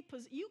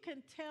you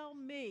can tell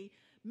me,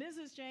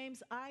 Mrs.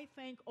 James, I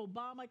think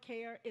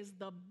Obamacare is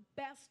the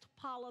best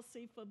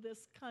policy for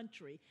this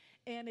country.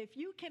 And if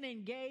you can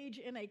engage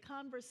in a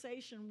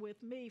conversation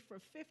with me for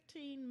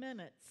 15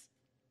 minutes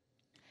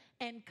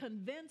and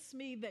convince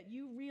me that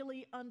you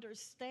really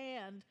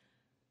understand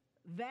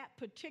that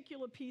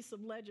particular piece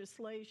of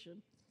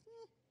legislation,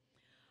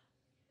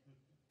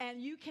 and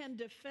you can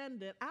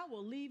defend it, I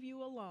will leave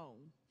you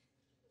alone.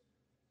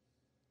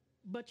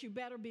 But you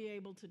better be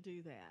able to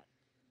do that.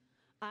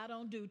 I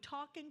don't do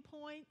talking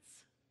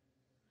points.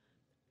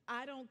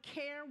 I don't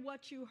care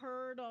what you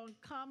heard on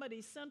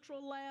Comedy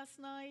Central last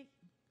night.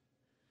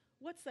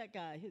 What's that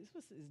guy?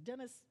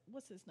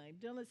 What's his name?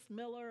 Dennis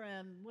Miller,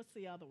 and what's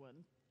the other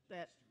one?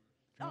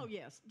 Oh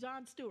yes,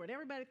 Jon Stewart.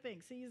 Everybody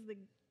thinks he's the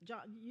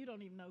John. You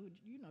don't even know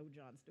who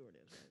Jon Stewart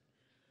is,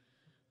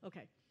 right?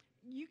 Okay.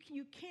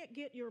 You can't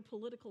get your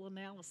political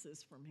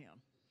analysis from him,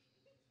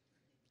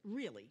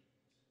 really.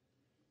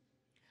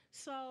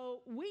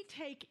 So we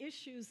take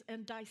issues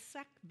and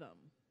dissect them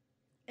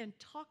and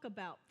talk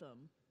about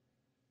them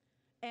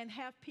and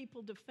have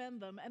people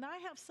defend them. And I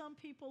have some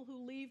people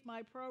who leave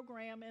my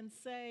program and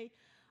say,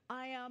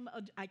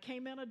 I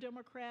came in a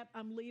Democrat,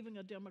 I'm leaving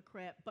a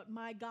Democrat, but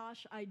my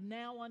gosh, I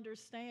now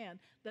understand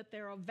that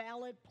there are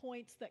valid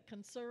points that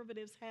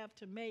conservatives have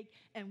to make,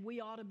 and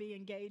we ought to be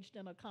engaged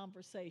in a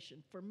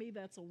conversation. For me,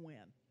 that's a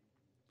win.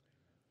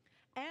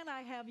 And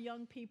I have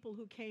young people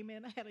who came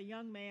in. I had a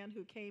young man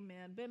who came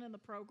in, been in the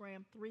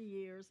program 3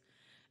 years,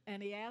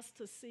 and he asked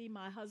to see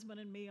my husband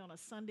and me on a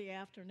Sunday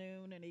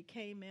afternoon, and he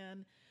came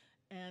in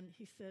and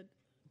he said,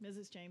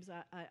 Mrs. James,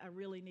 I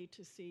really need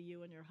to see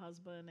you and your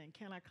husband, and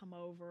can I come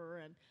over?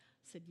 And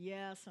I said,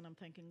 yes. And I'm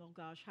thinking, oh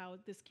gosh, how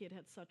this kid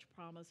had such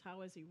promise.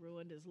 How has he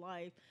ruined his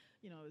life?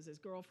 You know, is his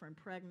girlfriend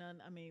pregnant?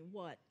 I mean,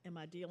 what am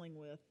I dealing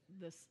with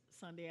this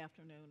Sunday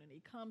afternoon? And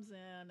he comes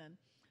in, and,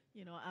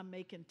 you know, I'm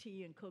making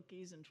tea and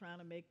cookies and trying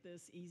to make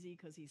this easy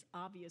because he's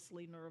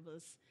obviously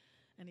nervous.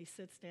 And he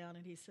sits down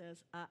and he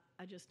says,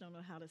 I just don't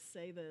know how to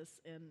say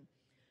this. And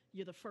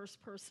you're the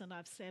first person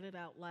I've said it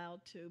out loud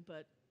to,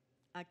 but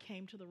I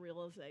came to the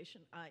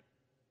realization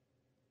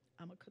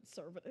I'm a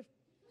conservative.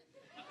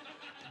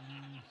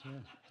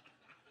 Sure.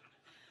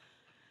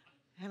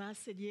 And I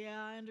said,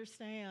 yeah, I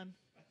understand.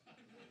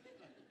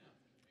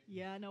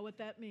 Yeah, I know what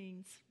that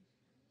means.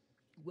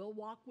 We'll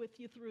walk with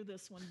you through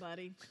this one,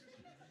 buddy.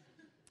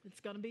 It's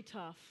going to be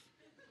tough.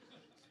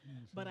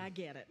 But I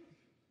get it.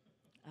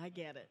 I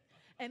get it.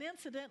 And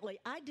incidentally,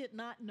 I did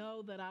not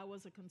know that I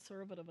was a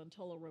conservative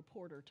until a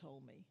reporter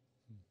told me.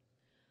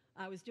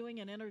 I was doing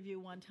an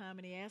interview one time,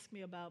 and he asked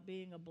me about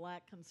being a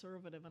black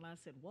conservative, and I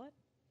said, "What?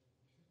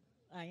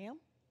 I am?"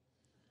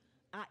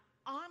 I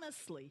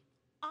honestly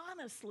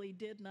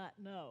did not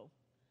know.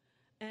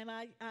 And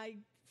I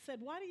said,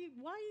 why are you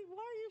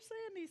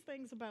saying these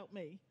things about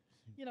me?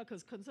 You know,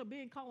 because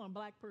being called a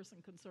black person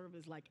conservative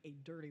is like a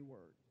dirty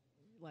word.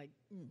 Like,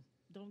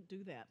 don't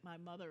do that. My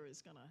mother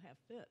is going to have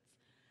fits.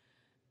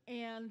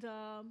 And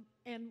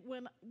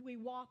when we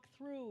walked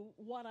through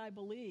what I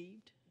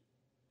believed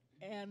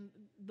and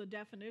the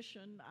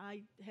definition,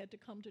 I had to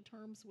come to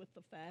terms with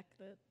the fact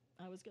that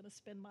I was going to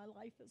spend my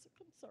life as a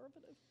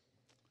conservative.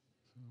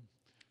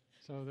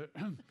 So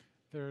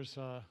there's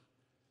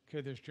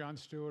Jon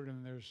Stewart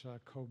and there's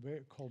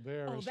Colbert.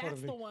 Oh, He's that's sort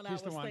of the one I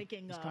was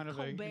thinking He's of. kind of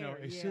Colbert,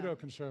 a yeah.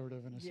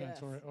 pseudo-conservative in a sense,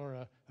 Yes. or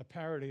a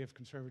parody of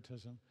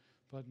conservatism,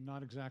 but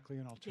not exactly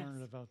an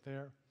alternative out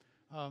there.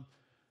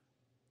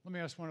 Let me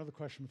ask one other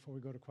question before we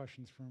go to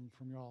questions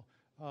from y'all,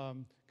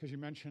 because you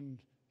mentioned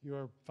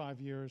your 5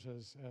 years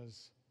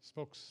as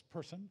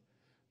spokesperson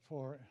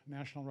for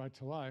National Right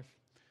to Life,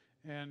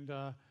 and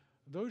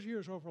those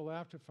years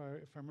overlapped, if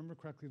I remember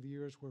correctly, the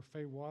years where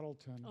Faye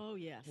Waddleton Oh,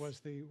 yes. was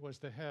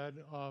the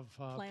head of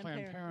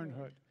Planned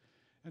Parenthood.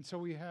 And so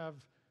we have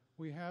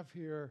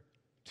here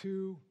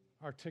two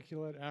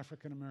articulate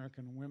African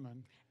American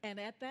women. And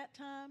at that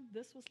time,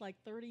 this was like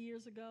 30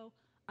 years ago,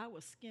 I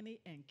was skinny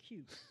and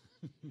cute.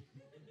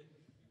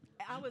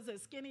 I was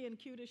as skinny and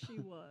cute as she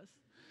was.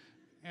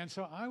 And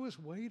so I was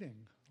waiting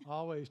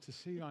always to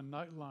see on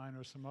Nightline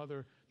or some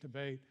other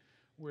debate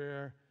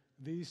where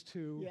these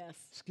two Yes.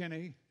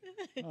 skinny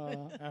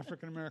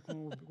African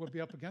American would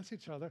be up against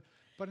each other.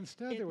 But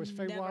instead, It there was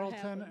Faye never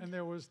Waddleton, happened. and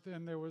there was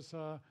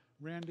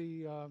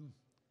Randy from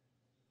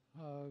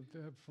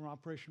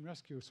Operation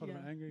Rescue, sort of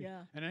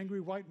an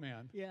angry white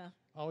man, Yeah.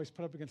 always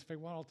put up against Faye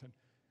Waddleton.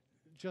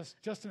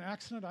 Just an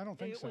accident? I don't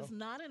think so. It was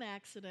not an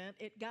accident.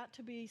 It got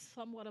to be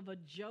somewhat of a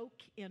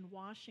joke in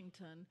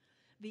Washington.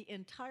 The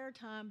entire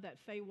time that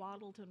Faye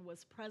Waddleton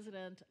was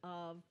president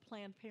of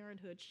Planned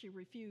Parenthood, she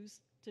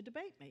refused to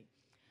debate me.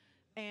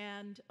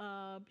 And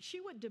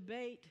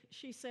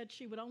she said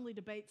she would only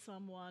debate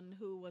someone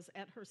who was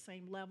at her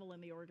same level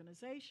in the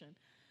organization.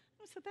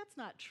 I said, that's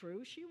not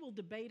true. She will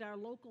debate our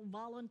local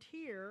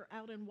volunteer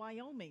out in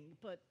Wyoming.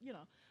 But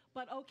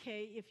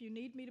okay, if you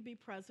need me to be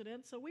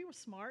president. So we were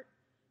smart.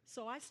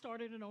 So I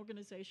started an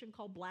organization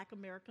called Black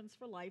Americans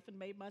for Life and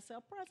made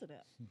myself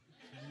president.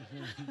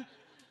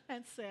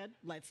 And said,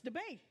 let's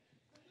debate.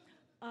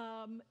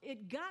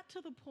 It got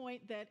to the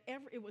point that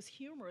it was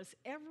humorous.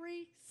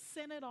 Every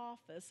Senate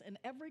office and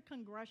every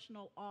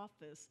congressional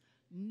office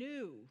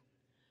knew,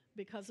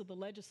 because of the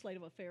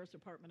Legislative Affairs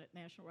Department at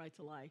National Right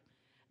to Life,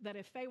 that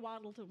if Faye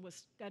Waddleton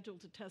was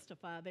scheduled to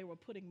testify, they were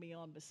putting me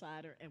on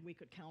beside her and we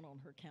could count on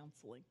her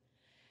counseling.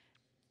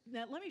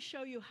 Now, let me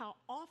show you how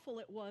awful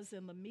it was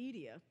in the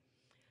media.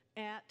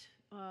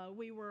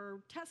 We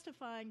were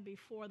testifying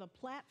before the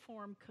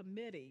platform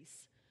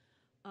committees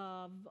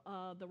of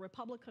the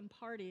Republican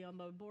Party on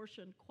the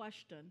abortion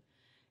question,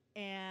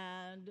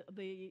 and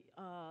they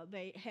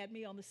had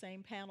me on the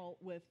same panel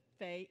with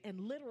Faye, and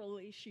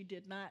literally she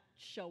did not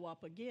show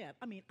up again.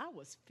 I mean, I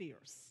was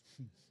fierce.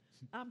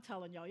 I'm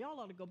telling y'all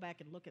ought to go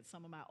back and look at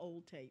some of my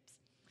old tapes.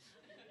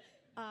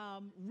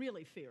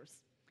 Really fierce.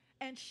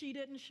 And she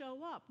didn't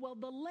show up. Well,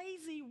 the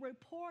lazy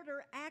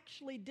reporter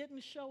actually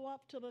didn't show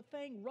up to the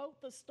thing,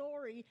 wrote the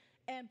story,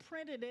 and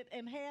printed it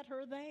and had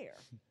her there.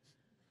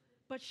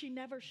 But she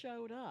never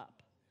showed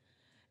up.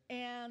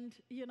 And,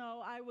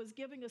 I was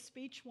giving a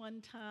speech one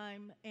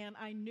time, and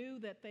I knew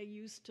that they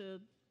used to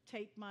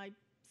tape my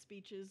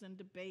speeches and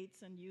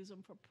debates and use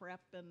them for prep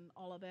and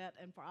all of that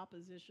and for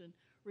opposition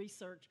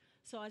research.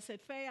 So I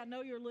said, Faye, I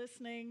know you're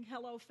listening.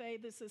 Hello, Faye,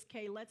 this is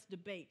Kay. Let's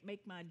debate.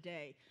 Make my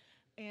day.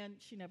 And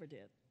she never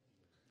did.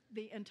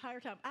 The entire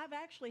time. I've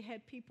actually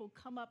had people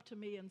come up to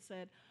me and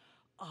said,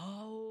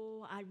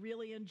 oh, I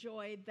really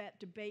enjoyed that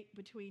debate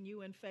between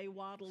you and Faye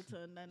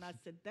Waddleton. And I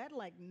said, that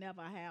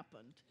never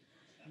happened.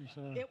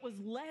 It was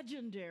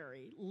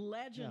legendary,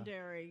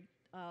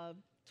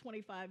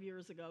 25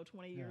 years ago,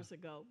 20 years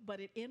ago.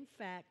 But it, in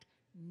fact,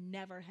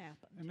 never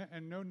happened.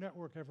 And no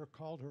network ever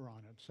called her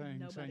on it,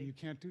 saying you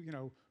can't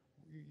do,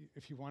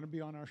 if you want to be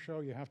on our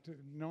show, you have to.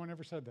 No one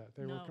ever said that.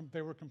 They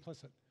were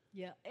complicit.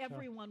 Yeah,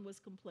 everyone was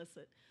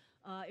complicit.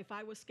 If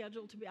I was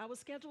scheduled to be, I was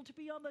scheduled to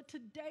be on the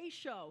Today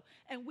Show.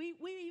 And we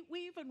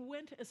even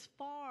went as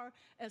far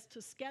as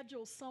to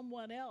schedule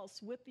someone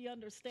else with the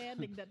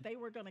understanding that they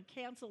were going to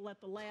cancel at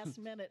the last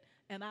minute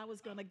and I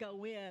was going to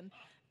go in.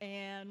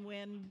 And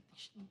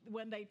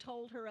when they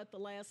told her at the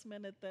last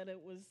minute that it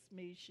was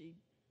me, she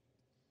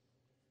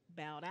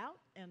bowed out,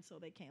 and so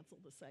they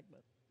canceled the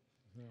segment.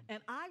 Yeah.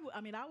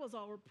 And I was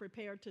all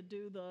prepared to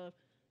do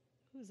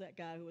who's that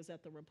guy who was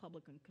at the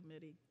Republican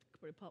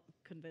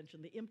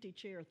convention, the empty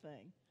chair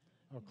thing.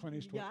 Oh, Clint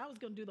Eastwood. Yeah, I was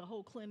going to do the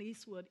whole Clint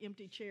Eastwood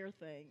empty chair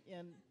thing,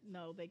 and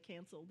no, they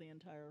canceled the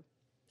entire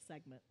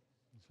segment.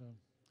 So,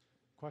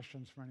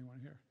 questions for anyone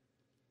here?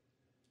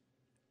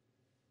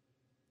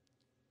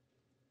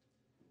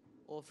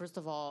 Well, first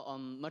of all,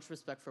 much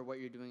respect for what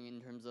you're doing in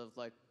terms of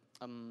like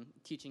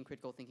teaching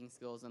critical thinking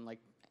skills and like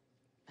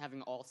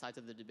having all sides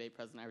of the debate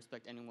present. I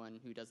respect anyone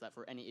who does that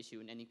for any issue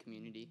in any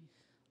community.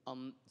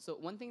 So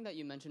one thing that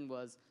you mentioned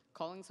was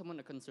calling someone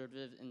a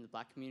conservative in the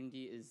black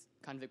community is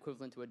kind of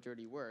equivalent to a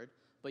dirty word,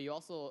 but you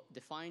also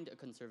defined a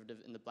conservative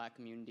in the black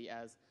community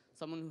as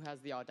someone who has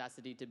the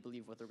audacity to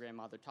believe what their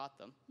grandmother taught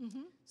them.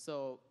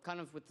 So kind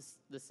of with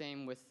the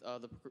same with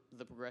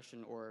the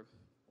progression or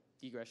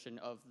degression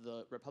of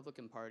the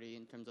Republican Party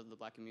in terms of the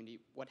black community,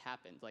 what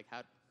happened? Like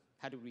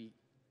how do we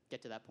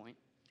get to that point?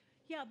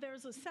 Yeah,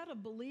 there's a set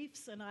of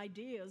beliefs and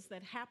ideas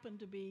that happen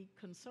to be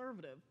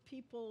conservative.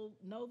 People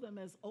know them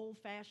as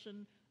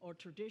old-fashioned or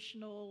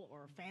traditional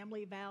or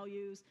family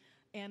values,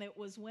 and it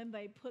was when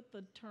they put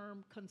the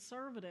term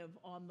conservative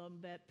on them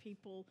that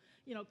people,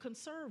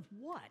 conserve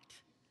what?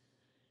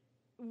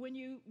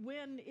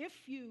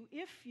 If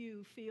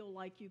you feel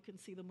like you can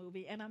see the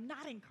movie, and I'm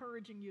not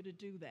encouraging you to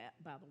do that,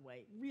 by the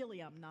way,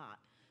 really I'm not,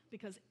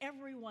 because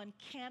everyone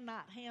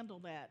cannot handle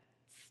that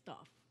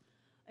stuff.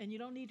 And you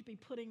don't need to be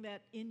putting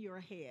that in your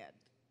head,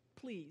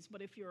 please.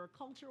 But if you're a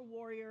culture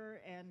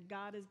warrior and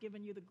God has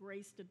given you the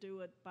grace to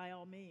do it, by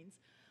all means.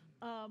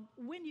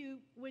 When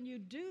you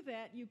do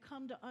that, you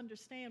come to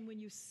understand, when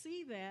you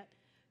see that,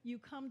 you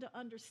come to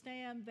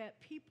understand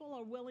that people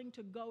are willing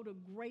to go to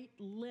great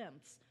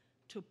lengths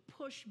to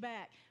push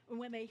back. And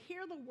when they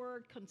hear the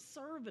word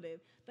conservative,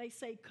 they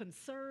say,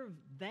 conserve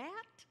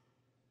that?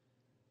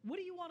 What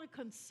do you want to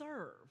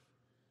conserve?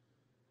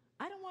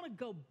 I don't want to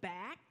go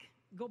back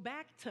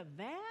to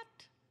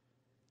that?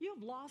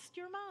 You've lost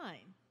your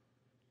mind.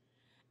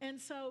 And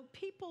so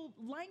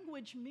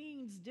language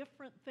means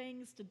different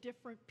things to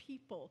different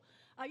people.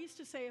 I used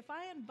to say, if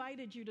I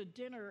invited you to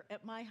dinner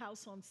at my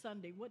house on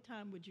Sunday, what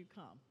time would you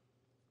come?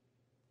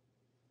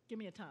 Give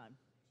me a time.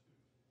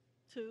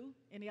 2?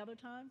 Any other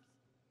times?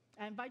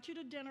 I invite you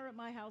to dinner at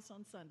my house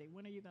on Sunday.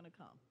 When are you going to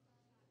come?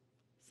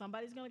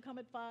 Somebody's going to come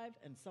at 5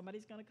 and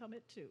somebody's going to come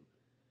at 2.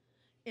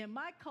 In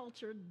my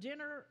culture,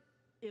 dinner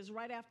is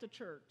right after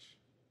church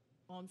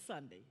on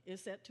Sunday.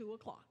 It's at 2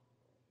 o'clock.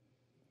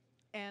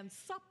 And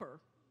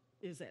supper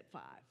is at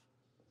 5.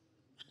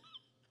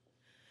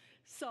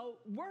 So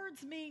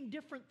words mean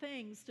different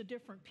things to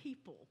different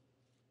people.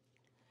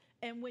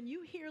 And when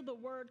you hear the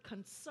word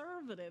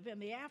conservative in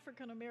the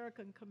African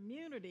American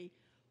community,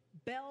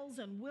 bells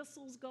and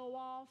whistles go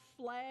off,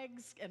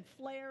 flags and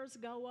flares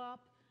go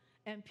up,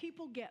 and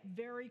people get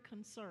very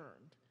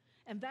concerned.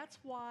 And that's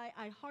why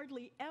I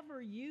hardly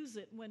ever use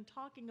it when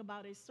talking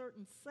about a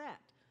certain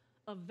set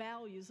of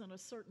values and a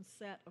certain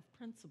set of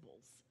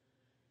principles,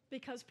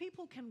 because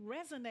people can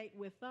resonate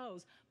with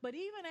those. But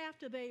even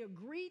after they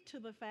agree to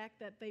the fact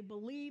that they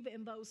believe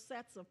in those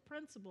sets of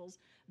principles,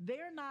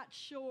 they're not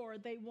sure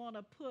they want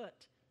to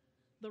put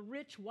the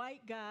rich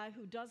white guy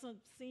who doesn't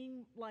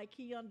seem like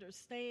he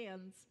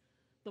understands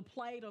the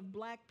plight of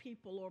black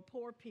people or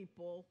poor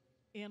people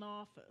in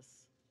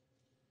office.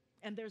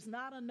 And there's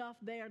not enough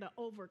there to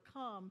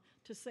overcome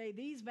to say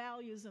these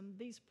values and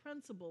these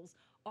principles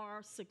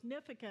are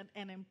significant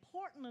and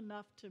important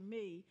enough to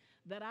me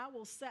that I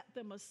will set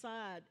them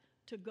aside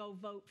to go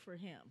vote for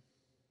him.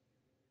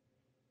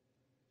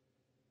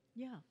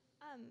 Yeah.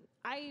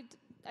 I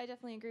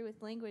definitely agree with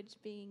language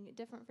being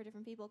different for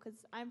different people,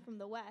 because I'm from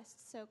the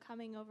West, so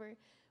coming over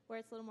where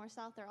it's a little more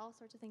south, there are all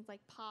sorts of things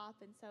like pop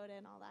and soda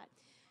and all that.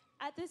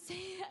 At the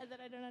same that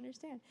I don't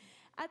understand.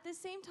 At the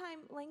same time,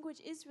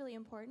 language is really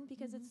important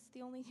because it's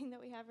the only thing that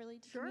we have really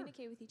to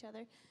communicate with each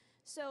other.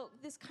 So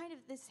this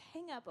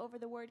hang up over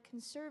the word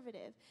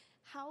conservative,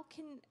 how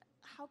can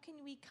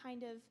we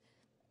kind of,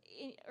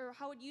 or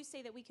how would you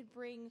say that we could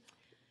bring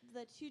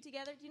the two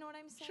together? Do you know what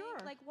I'm saying? Sure.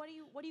 Like, what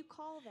do you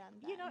call them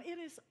then? It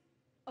is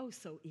oh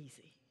so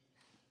easy.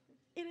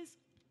 It is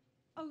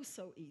oh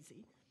so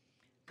easy.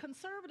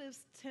 Conservatives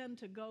tend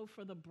to go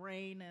for the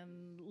brain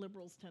and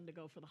liberals tend to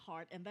go for the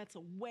heart, and that's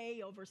a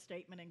way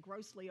overstatement and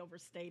grossly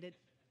overstated.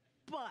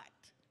 But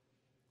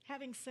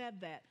having said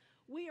that,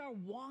 we are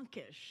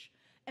wonkish,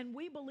 and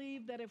we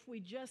believe that if we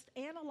just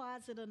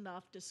analyze it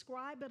enough,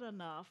 describe it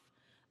enough,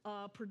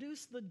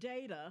 produce the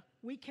data,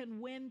 we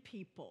can win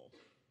people.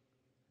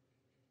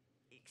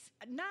 It's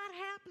not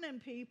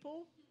happening,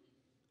 people.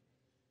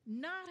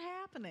 Not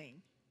happening.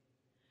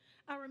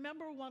 I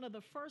remember one of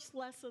the first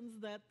lessons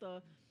that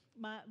the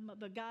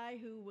guy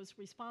who was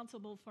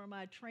responsible for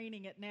my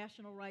training at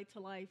National Right to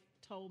Life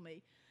told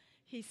me.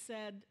 He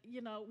said,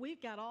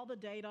 we've got all the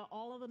data,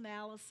 all of the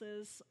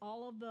analysis,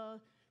 all of the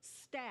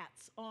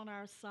stats on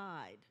our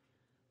side,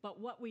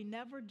 but what we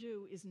never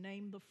do is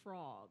name the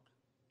frog.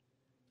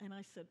 And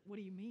I said, what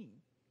do you mean?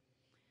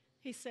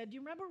 He said,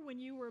 you remember when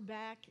you were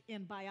back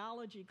in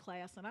biology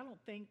class, and I don't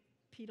think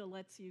PETA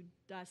lets you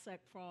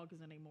dissect frogs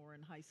anymore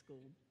in high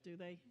school, do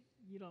they?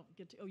 You don't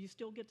get to, oh, you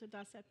still get to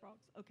dissect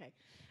frogs? Okay.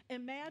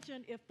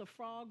 Imagine if the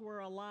frog were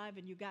alive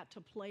and you got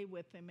to play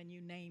with him and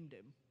you named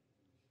him.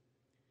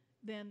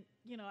 Then,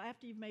 you know,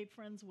 after you've made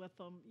friends with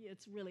them,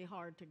 it's really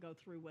hard to go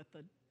through with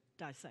the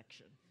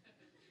dissection.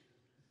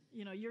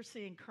 You know, you're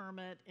seeing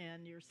Kermit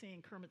and you're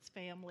seeing Kermit's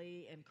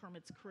family and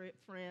Kermit's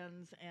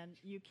friends, and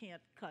you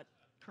can't cut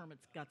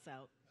Kermit's guts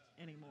out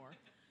anymore.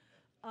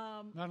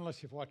 Not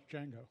unless you've watched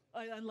Django.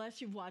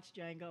 Unless you've watched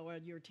Django or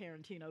you're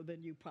Tarantino,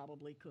 then you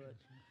probably could.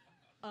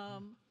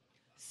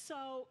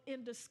 So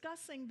in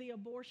discussing the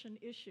abortion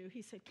issue,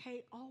 he said,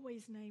 Kay,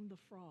 always name the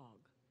frog.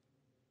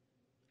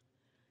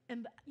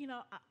 And, you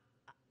know,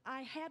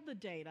 I had the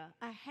data,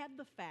 I had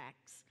the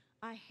facts,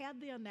 I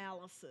had the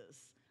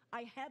analysis,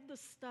 I had the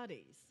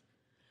studies.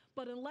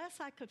 But unless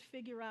I could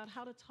figure out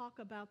how to talk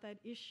about that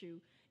issue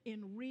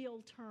in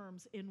real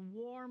terms, in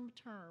warm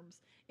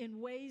terms,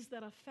 in ways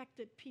that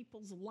affected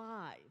people's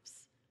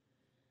lives,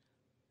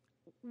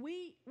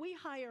 we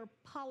hire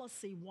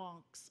policy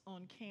wonks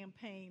on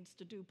campaigns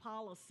to do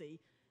policy.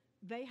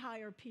 They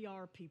hire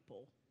PR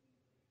people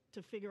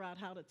to figure out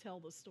how to tell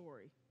the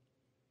story.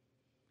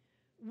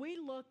 We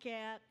look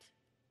at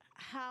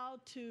how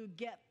to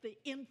get the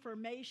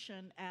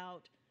information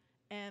out,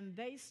 and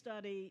they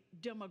study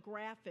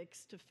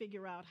demographics to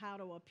figure out how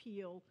to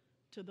appeal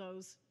to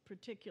those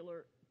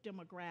particular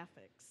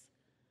demographics.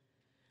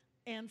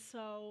 And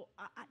so,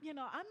 you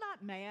know, I'm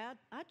not mad.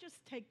 I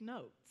just take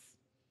notes.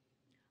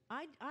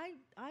 I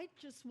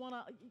just want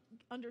to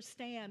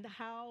understand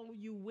how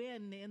you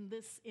win in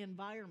this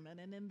environment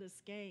and in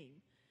this game.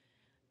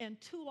 And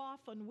too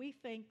often we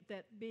think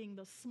that being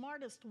the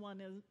smartest one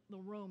in the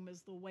room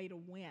is the way to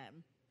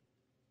win.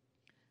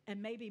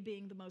 And maybe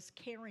being the most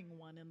caring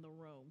one in the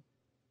room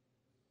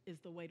is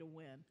the way to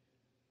win.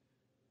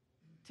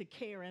 To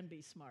care and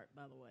be smart,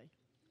 by the way.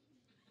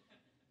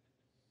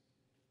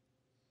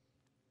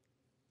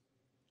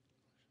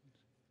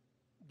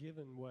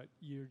 Given what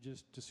you're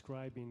just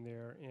describing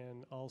there,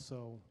 and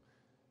also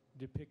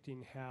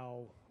depicting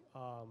how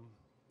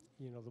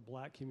you know, the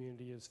black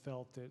community has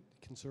felt that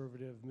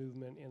conservative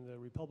movement and the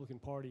Republican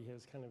Party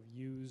has kind of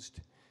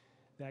used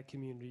that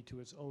community to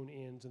its own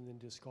ends and then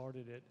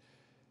discarded it,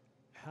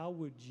 how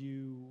would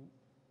you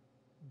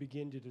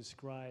begin to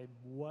describe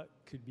what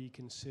could be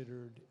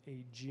considered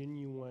a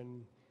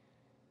genuine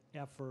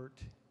effort,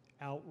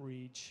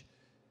 outreach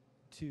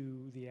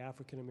to the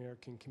African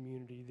American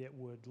community that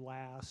would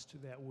last,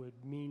 that would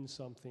mean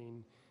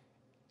something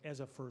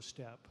as a first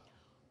step?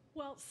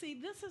 Well, see,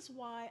 this is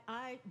why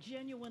I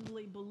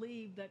genuinely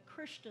believe that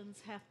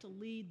Christians have to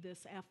lead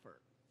this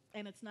effort.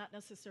 And it's not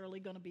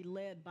necessarily going to be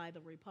led by the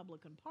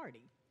Republican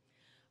Party.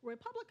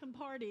 Republican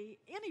Party,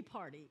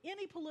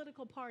 any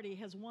political party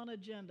has one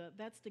agenda,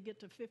 that's to get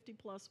to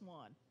 50+1.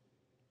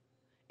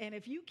 And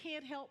if you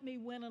can't help me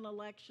win an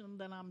election,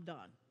 then I'm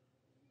done.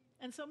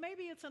 And so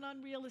maybe it's an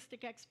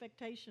unrealistic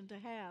expectation to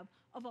have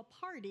of a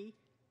party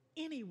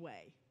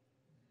anyway.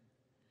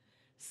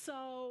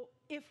 So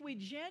if we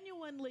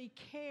genuinely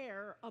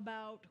care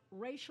about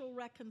racial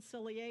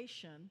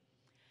reconciliation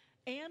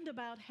and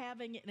about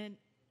having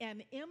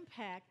an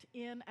impact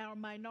in our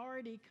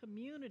minority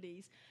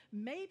communities,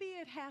 maybe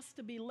it has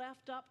to be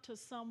left up to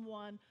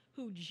someone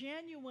who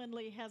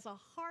genuinely has a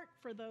heart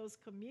for those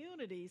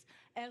communities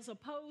as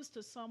opposed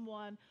to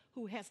someone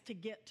who has to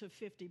get to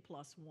 50+1.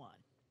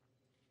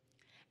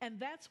 And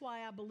that's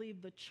why I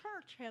believe the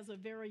church has a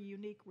very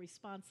unique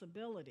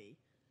responsibility.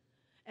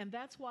 And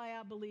that's why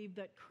I believe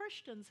that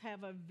Christians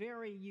have a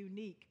very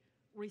unique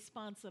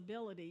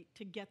responsibility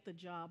to get the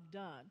job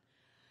done.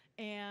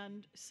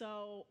 And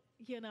so,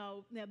 you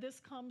know, now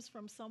this comes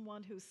from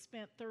someone who's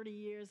spent 30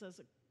 years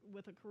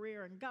with a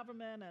career in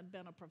government and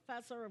been a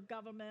professor of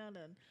government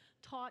and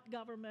taught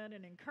government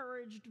and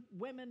encouraged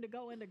women to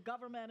go into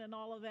government and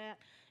all of that.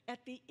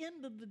 At the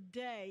end of the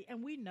day,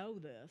 and we know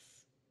this,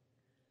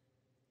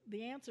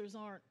 the answers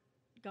aren't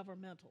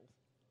governmental.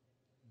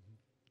 Mm-hmm.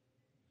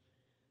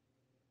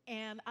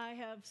 And I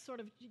have sort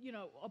of, you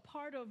know, a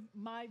part of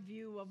my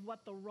view of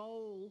what the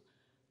role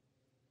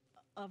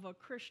of a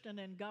Christian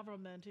in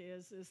government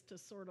is to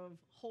sort of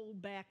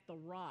hold back the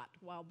rot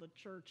while the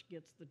church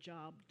gets the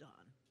job done.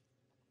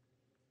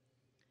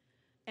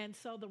 And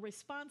so the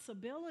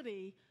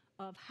responsibility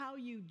of how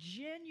you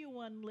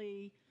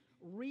genuinely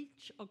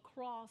reach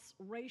across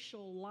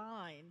racial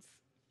lines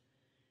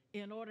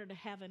in order to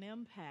have an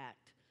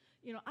impact,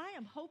 you know, I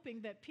am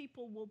hoping that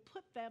people will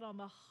put that on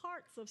the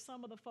hearts of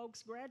some of the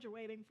folks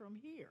graduating from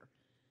here.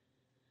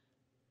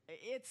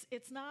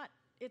 It's not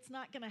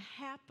going to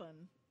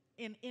happen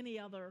in any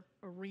other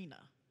arena.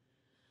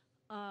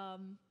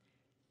 And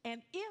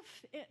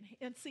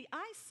see,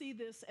 I see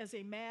this as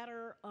a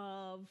matter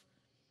of,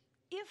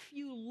 if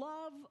you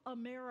love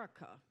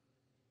America,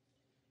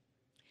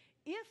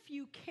 if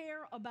you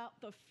care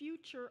about the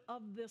future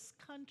of this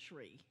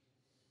country,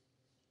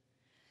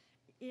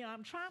 you know,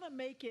 I'm trying to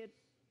make it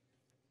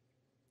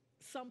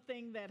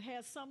something that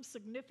has some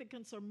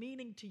significance or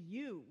meaning to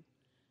you,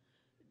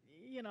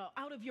 you know,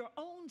 out of your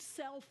own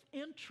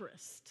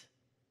self-interest.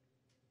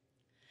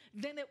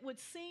 then it would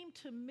seem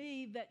to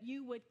me that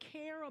you would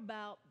care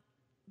about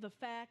the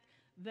fact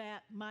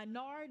that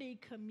minority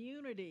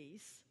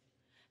communities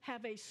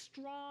have a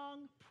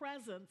strong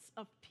presence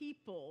of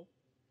people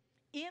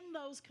in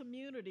those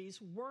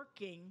communities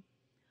working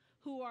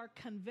who are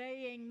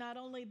conveying not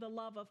only the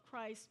love of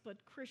Christ, but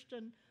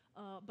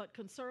but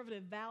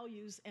conservative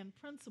values and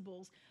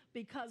principles,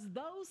 because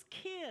those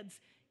kids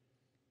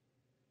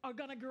are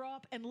going to grow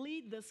up and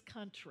lead this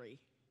country.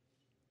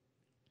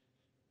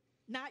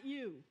 Not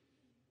you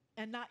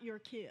and not your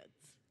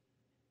kids.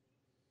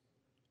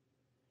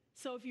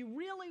 So if you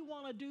really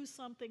want to do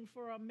something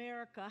for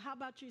America, how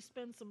about you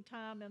spend some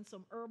time in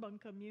some urban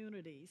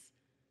communities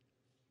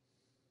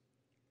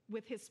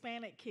with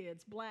Hispanic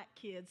kids, Black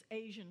kids,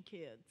 Asian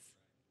kids?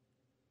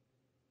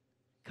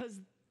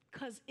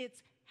 Because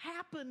it's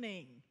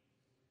happening.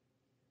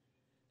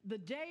 The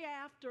day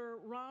after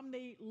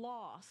Romney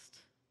lost,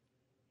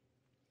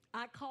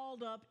 I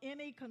called up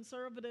any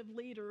conservative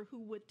leader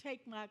who would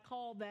take my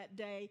call that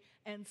day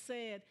and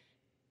said,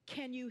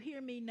 "Can you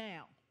hear me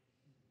now?"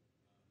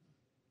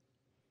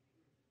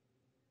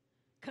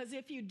 Because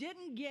if you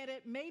didn't get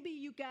it, maybe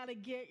you got to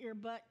get your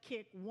butt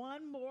kicked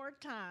one more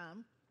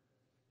time.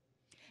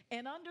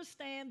 And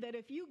understand that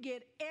if you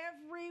get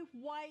every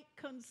white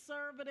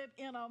conservative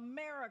in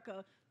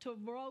America to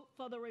vote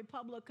for the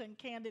Republican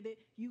candidate,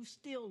 you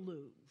still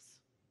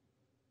lose.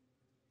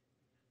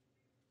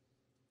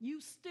 You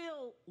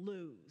still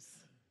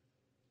lose.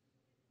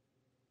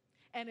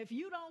 And if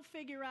you don't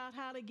figure out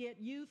how to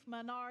get youth,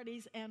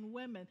 minorities, and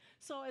women.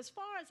 So as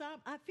far as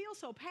I feel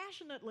so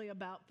passionately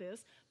about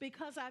this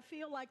because I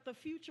feel like the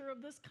future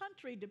of this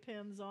country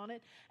depends on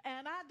it.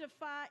 And I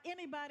defy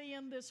anybody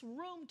in this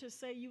room to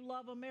say you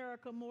love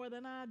America more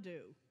than I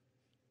do.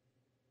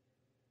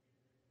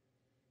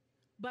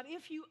 But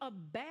if you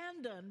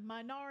abandon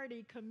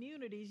minority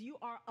communities, you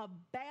are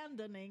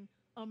abandoning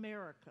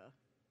America.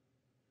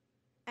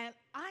 And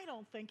I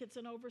don't think it's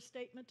an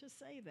overstatement to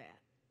say that.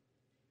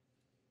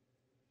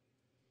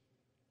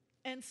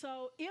 And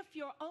so if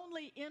your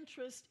only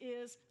interest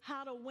is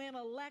how to win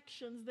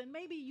elections, then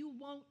maybe you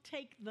won't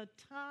take the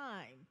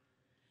time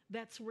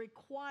that's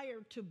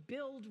required to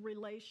build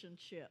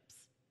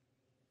relationships.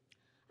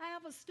 I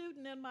have a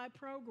student in my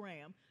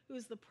program who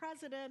is the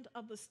president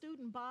of the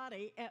student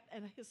body at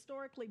a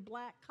historically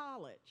Black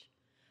college.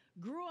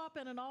 Grew up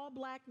in an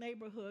all-Black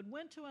neighborhood,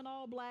 went to an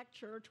all-Black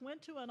church,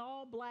 went to an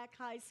all-Black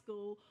high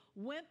school,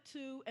 went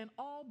to an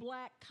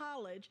all-Black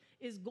college,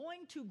 is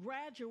going to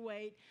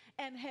graduate,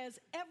 and has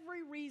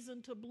every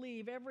reason to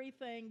believe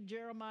everything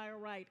Jeremiah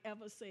Wright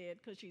ever said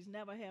because she's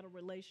never had a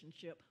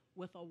relationship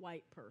with a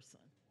white person.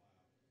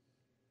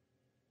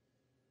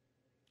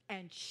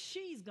 And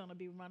she's going to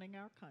be running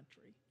our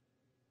country.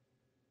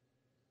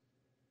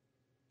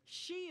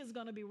 She is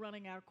going to be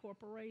running our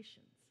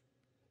corporations.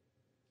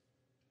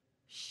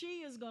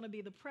 She is going to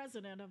be the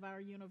president of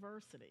our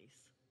universities.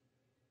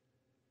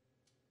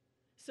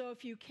 So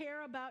if you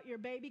care about your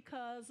baby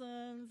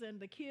cousins and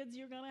the kids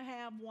you're going to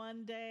have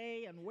one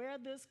day and where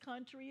this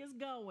country is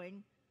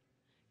going,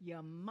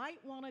 you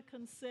might want to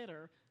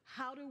consider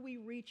how do we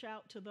reach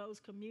out to those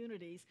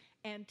communities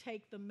and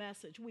take the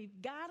message.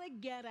 We've got to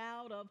get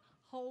out of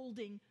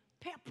holding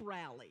pep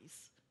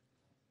rallies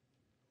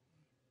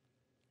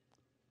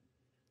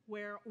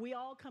where we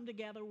all come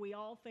together, we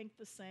all think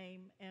the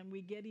same, and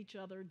we get each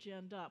other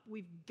ginned up.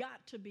 We've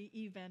got to be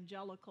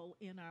evangelical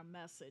in our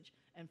message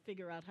and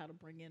figure out how to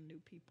bring in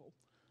new people.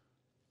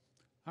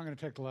 I'm going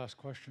to take the last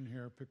question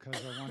here because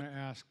I want to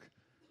ask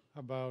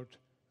about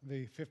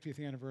the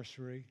 50th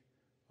anniversary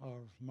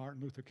of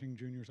Martin Luther King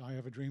Jr.'s I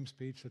Have a Dream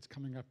speech that's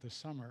coming up this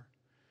summer.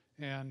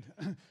 And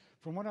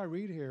from what I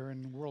read here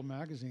in World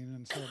Magazine,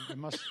 and so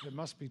it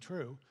must be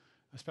true,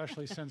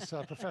 especially since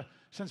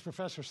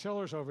Professor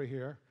Sillers over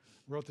here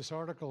wrote this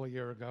article a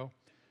year ago.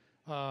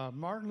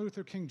 Martin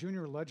Luther King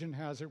Jr., legend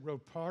has it,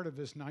 wrote part of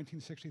his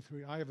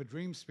 1963 I Have a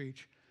Dream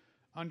speech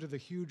under the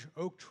huge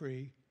oak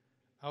tree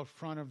out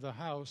front of the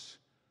house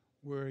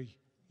where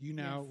you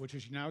now, which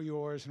is now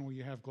yours, and where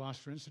you have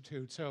Gloucester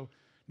Institute. So,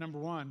 number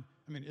one,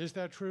 I mean, is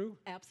that true?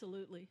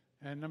 Absolutely.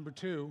 And number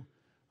two,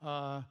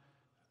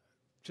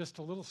 just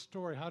a little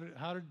story. How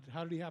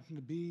did he happen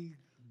to be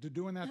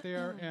doing that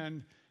there?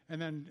 And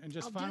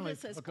just finally, I'll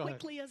do this as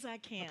quickly as I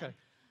can. Okay.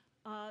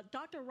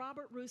 Dr.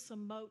 Robert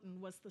Russum Moton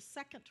was the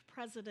second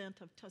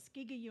president of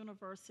Tuskegee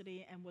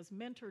University and was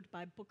mentored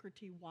by Booker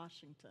T.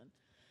 Washington.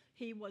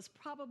 He was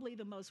probably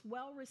the most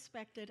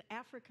well-respected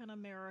African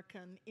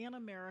American in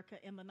America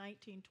in the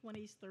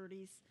 1920s,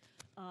 30s,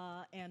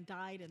 and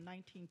died in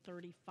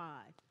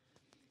 1935.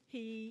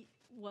 He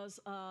was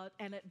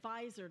an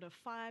advisor to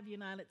 5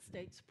 United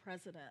States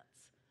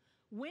presidents.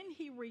 When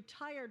he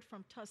retired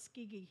from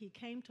Tuskegee, he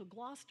came to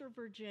Gloucester,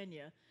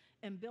 Virginia,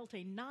 and built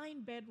a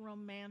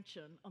 9-bedroom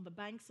mansion on the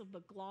banks of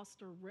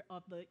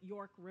the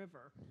York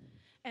River.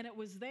 And it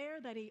was there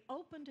that he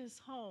opened his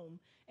home,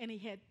 and he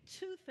had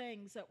 2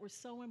 things that were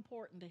so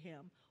important to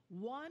him.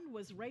 One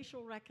was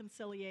racial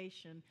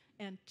reconciliation,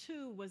 and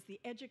 2 was the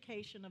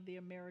education of the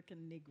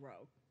American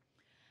Negro.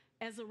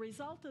 As a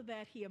result of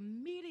that, he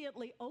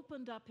immediately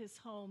opened up his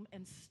home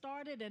and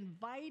started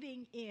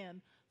inviting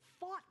in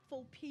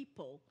thoughtful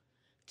people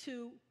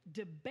to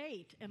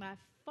debate, and I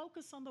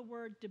focus on the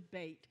word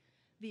debate,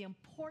 the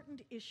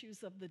important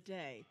issues of the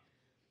day.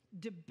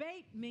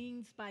 Debate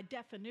means, by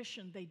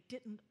definition, they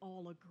didn't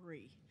all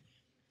agree.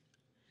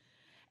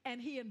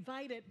 And he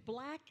invited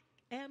black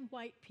and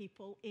white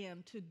people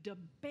in to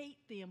debate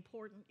the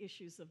important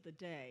issues of the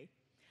day.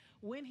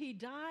 When he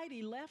died,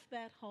 he left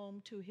that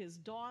home to his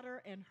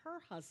daughter and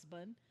her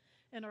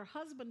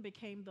husband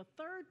became the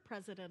third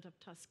president of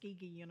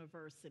Tuskegee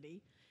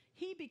University.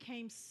 He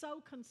became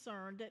so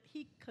concerned that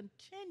he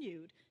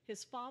continued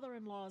his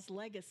father-in-law's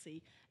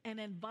legacy and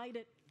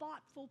invited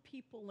thoughtful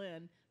people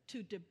in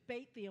to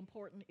debate the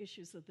important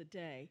issues of the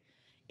day.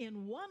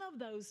 In one of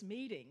those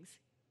meetings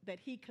that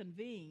he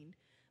convened,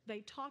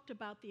 they talked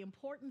about the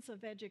importance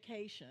of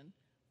education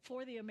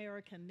for the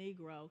American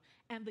Negro,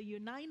 and the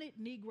United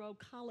Negro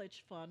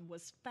College Fund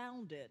was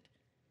founded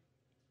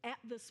at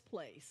this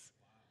place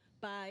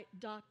by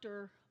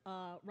Dr.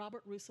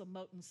 Robert Russell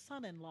Moton's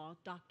son-in-law,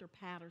 Dr.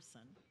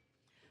 Patterson.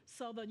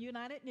 So the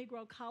United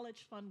Negro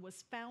College Fund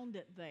was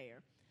founded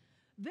there.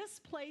 This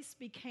place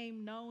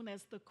became known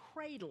as the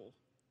cradle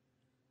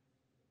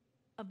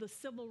of the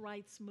civil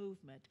rights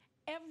movement.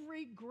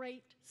 Every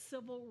great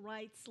civil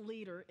rights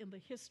leader in the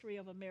history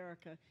of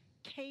America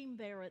came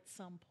there at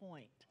some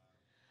point.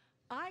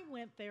 I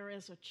went there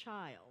as a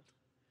child,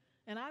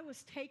 and I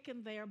was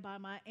taken there by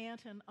my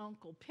aunt and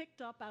uncle,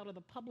 picked up out of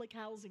the public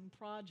housing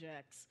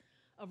projects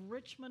of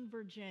Richmond,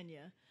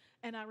 Virginia,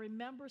 and I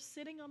remember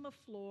sitting on the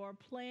floor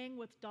playing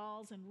with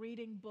dolls and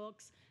reading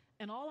books,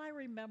 and all I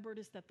remembered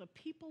is that the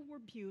people were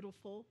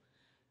beautiful,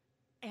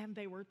 and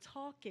they were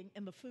talking,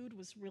 and the food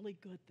was really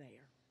good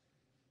there.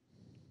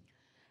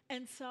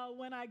 And so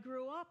when I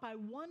grew up, I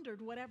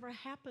wondered whatever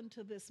happened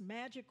to this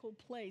magical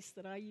place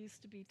that I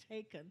used to be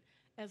taken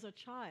as a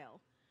child.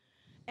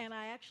 And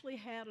I actually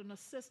had an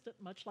assistant,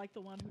 much like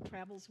the one who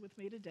travels with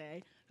me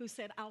today, who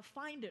said, "I'll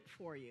find it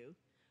for you."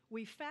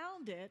 We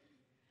found it,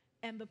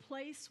 and the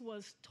place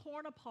was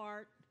torn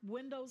apart,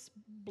 windows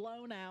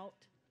blown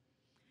out,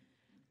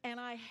 and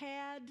I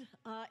had,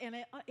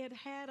 it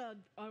had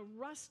a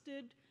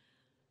rusted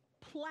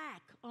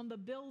plaque on the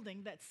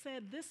building that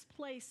said, "This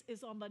place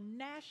is on the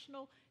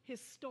National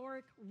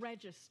Historic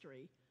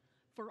Registry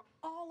for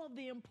all of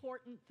the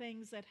important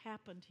things that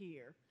happened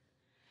here."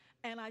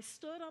 And I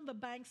stood on the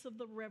banks of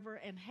the river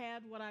and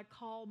had what I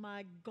call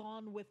my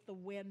Gone with the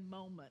Wind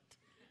moment,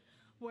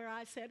 where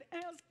I said,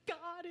 "As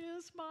God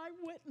is my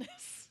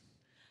witness,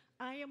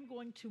 I am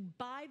going to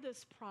buy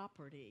this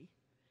property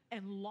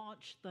and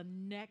launch the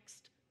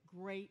next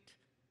great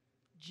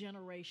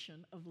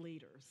generation of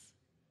leaders."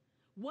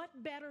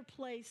 What better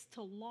place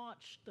to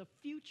launch the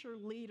future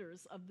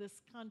leaders of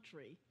this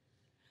country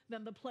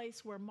than the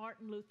place where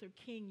Martin Luther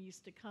King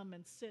used to come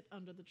and sit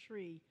under the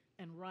tree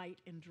and write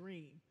and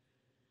dream?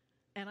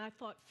 And I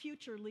thought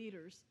future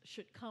leaders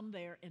should come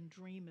there and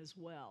dream as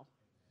well.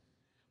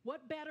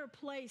 What better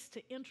place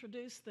to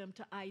introduce them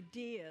to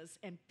ideas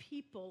and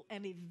people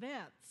and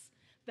events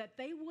that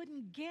they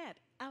wouldn't get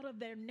out of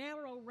their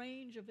narrow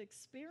range of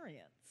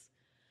experience?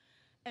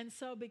 And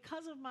so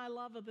because of my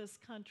love of this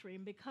country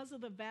and because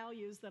of the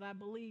values that I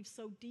believe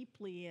so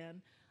deeply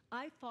in,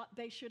 I thought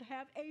they should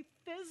have a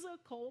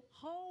physical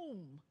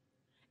home,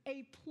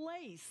 a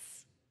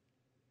place.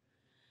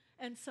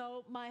 And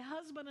so my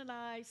husband and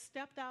I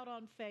stepped out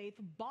on faith,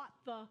 bought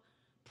the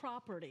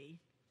property,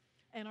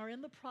 and are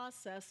in the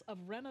process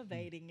of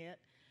renovating it.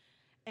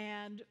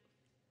 And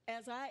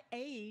as I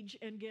age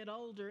and get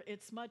older,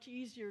 it's much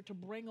easier to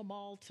bring them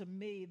all to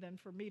me than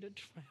for me to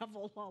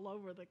travel all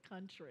over the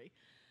country.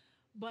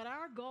 But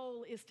our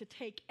goal is to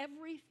take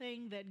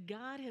everything that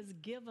God has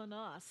given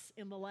us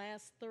in the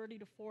last 30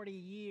 to 40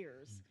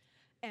 years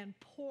and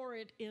pour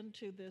it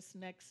into this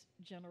next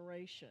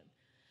generation.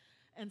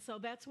 And so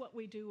that's what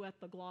we do at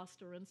the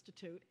Gloucester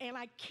Institute. And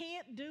I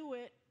can't do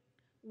it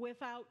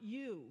without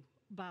you,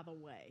 by the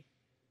way.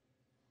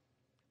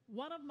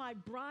 One of my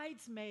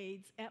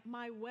bridesmaids at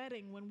my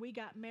wedding when we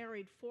got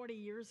married 40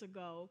 years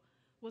ago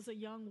was a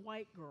young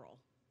white girl.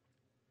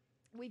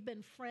 We've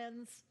been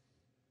friends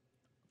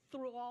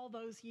through all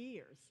those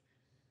years.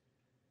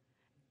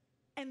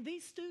 And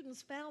these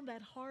students found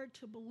that hard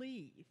to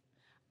believe.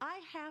 I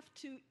have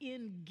to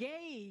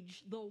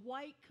engage the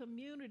white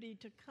community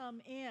to come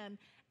in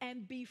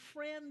and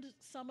befriend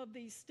some of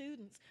these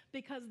students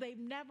because they've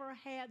never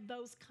had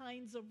those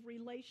kinds of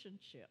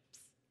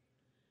relationships.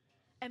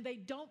 And they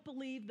don't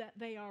believe that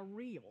they are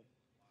real.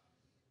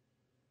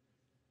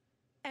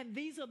 And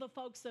these are the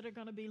folks that are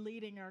going to be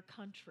leading our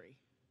country.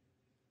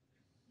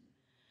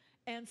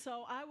 And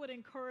so I would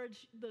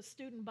encourage the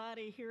student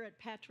body here at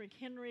Patrick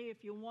Henry,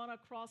 if you want a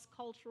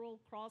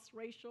cross-cultural,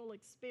 cross-racial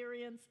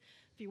experience,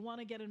 if you want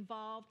to get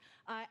involved,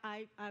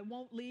 I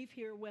won't leave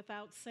here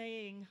without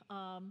saying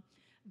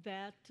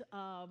that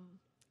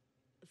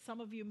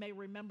some of you may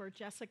remember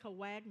Jessica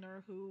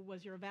Wagner, who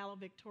was your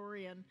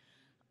valedictorian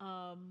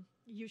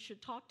You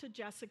should talk to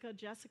Jessica.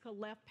 Jessica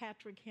left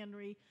Patrick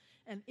Henry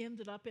and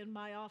ended up in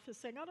my office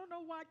saying, I don't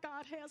know why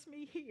God has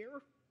me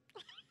here.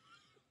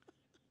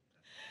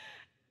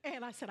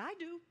 And I said, I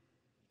do.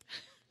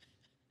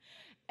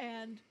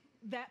 And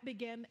that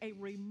began a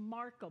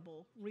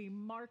remarkable,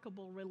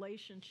 remarkable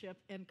relationship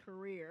and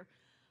career.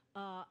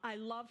 I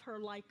love her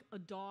like a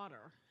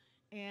daughter.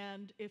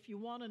 And if you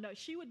want to know,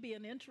 she would be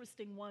an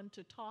interesting one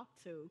to talk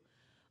to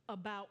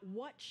about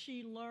what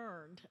she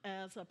learned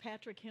as a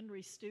Patrick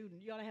Henry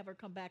student. You ought to have her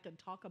come back and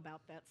talk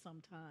about that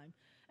sometime.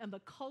 And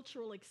the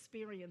cultural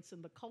experience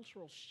and the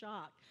cultural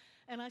shock.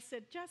 And I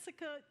said,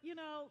 Jessica, you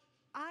know,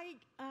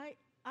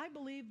 I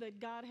believe that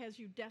God has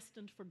you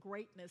destined for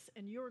greatness,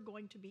 and you're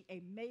going to be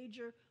a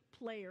major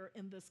player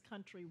in this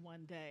country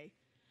one day.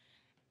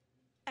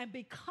 And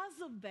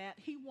because of that,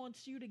 he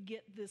wants you to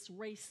get this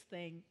race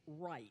thing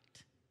right.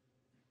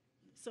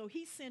 So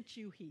he sent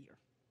you here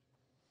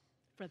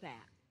for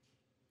that.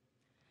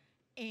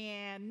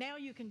 And now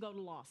you can go to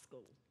law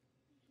school.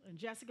 And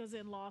Jessica's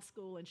in law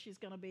school, and she's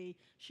going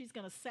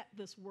to set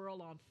this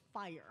world on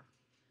fire.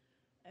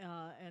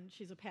 And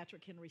she's a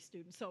Patrick Henry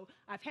student. So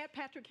I've had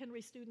Patrick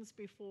Henry students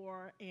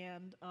before,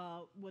 and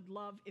would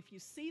love, if you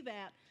see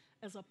that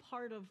as a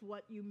part of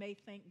what you may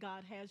think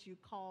God has you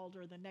called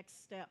or the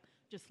next step,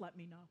 just let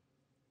me know.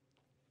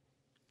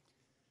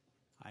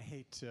 I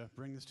hate to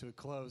bring this to a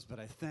close, but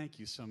I thank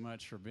you so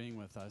much for being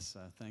with us.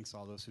 Thanks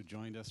all those who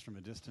joined us from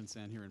a distance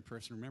and here in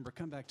person. Remember,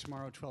 come back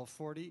tomorrow,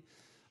 12:40.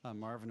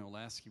 Marvin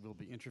Olasky will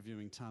be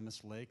interviewing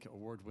Thomas Lake,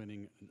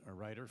 award-winning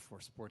writer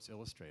for Sports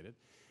Illustrated.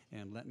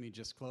 And let me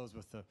just close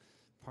with a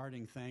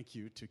parting thank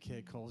you to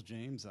Kay Coles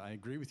James. I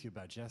agree with you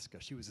about Jessica.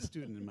 She was a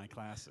student in my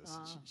classes.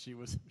 She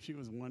was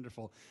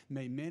wonderful.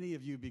 May many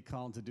of you be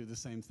called to do the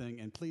same thing.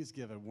 And please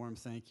give a warm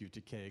thank you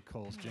to Kay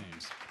Coles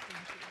James.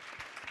 Thank you.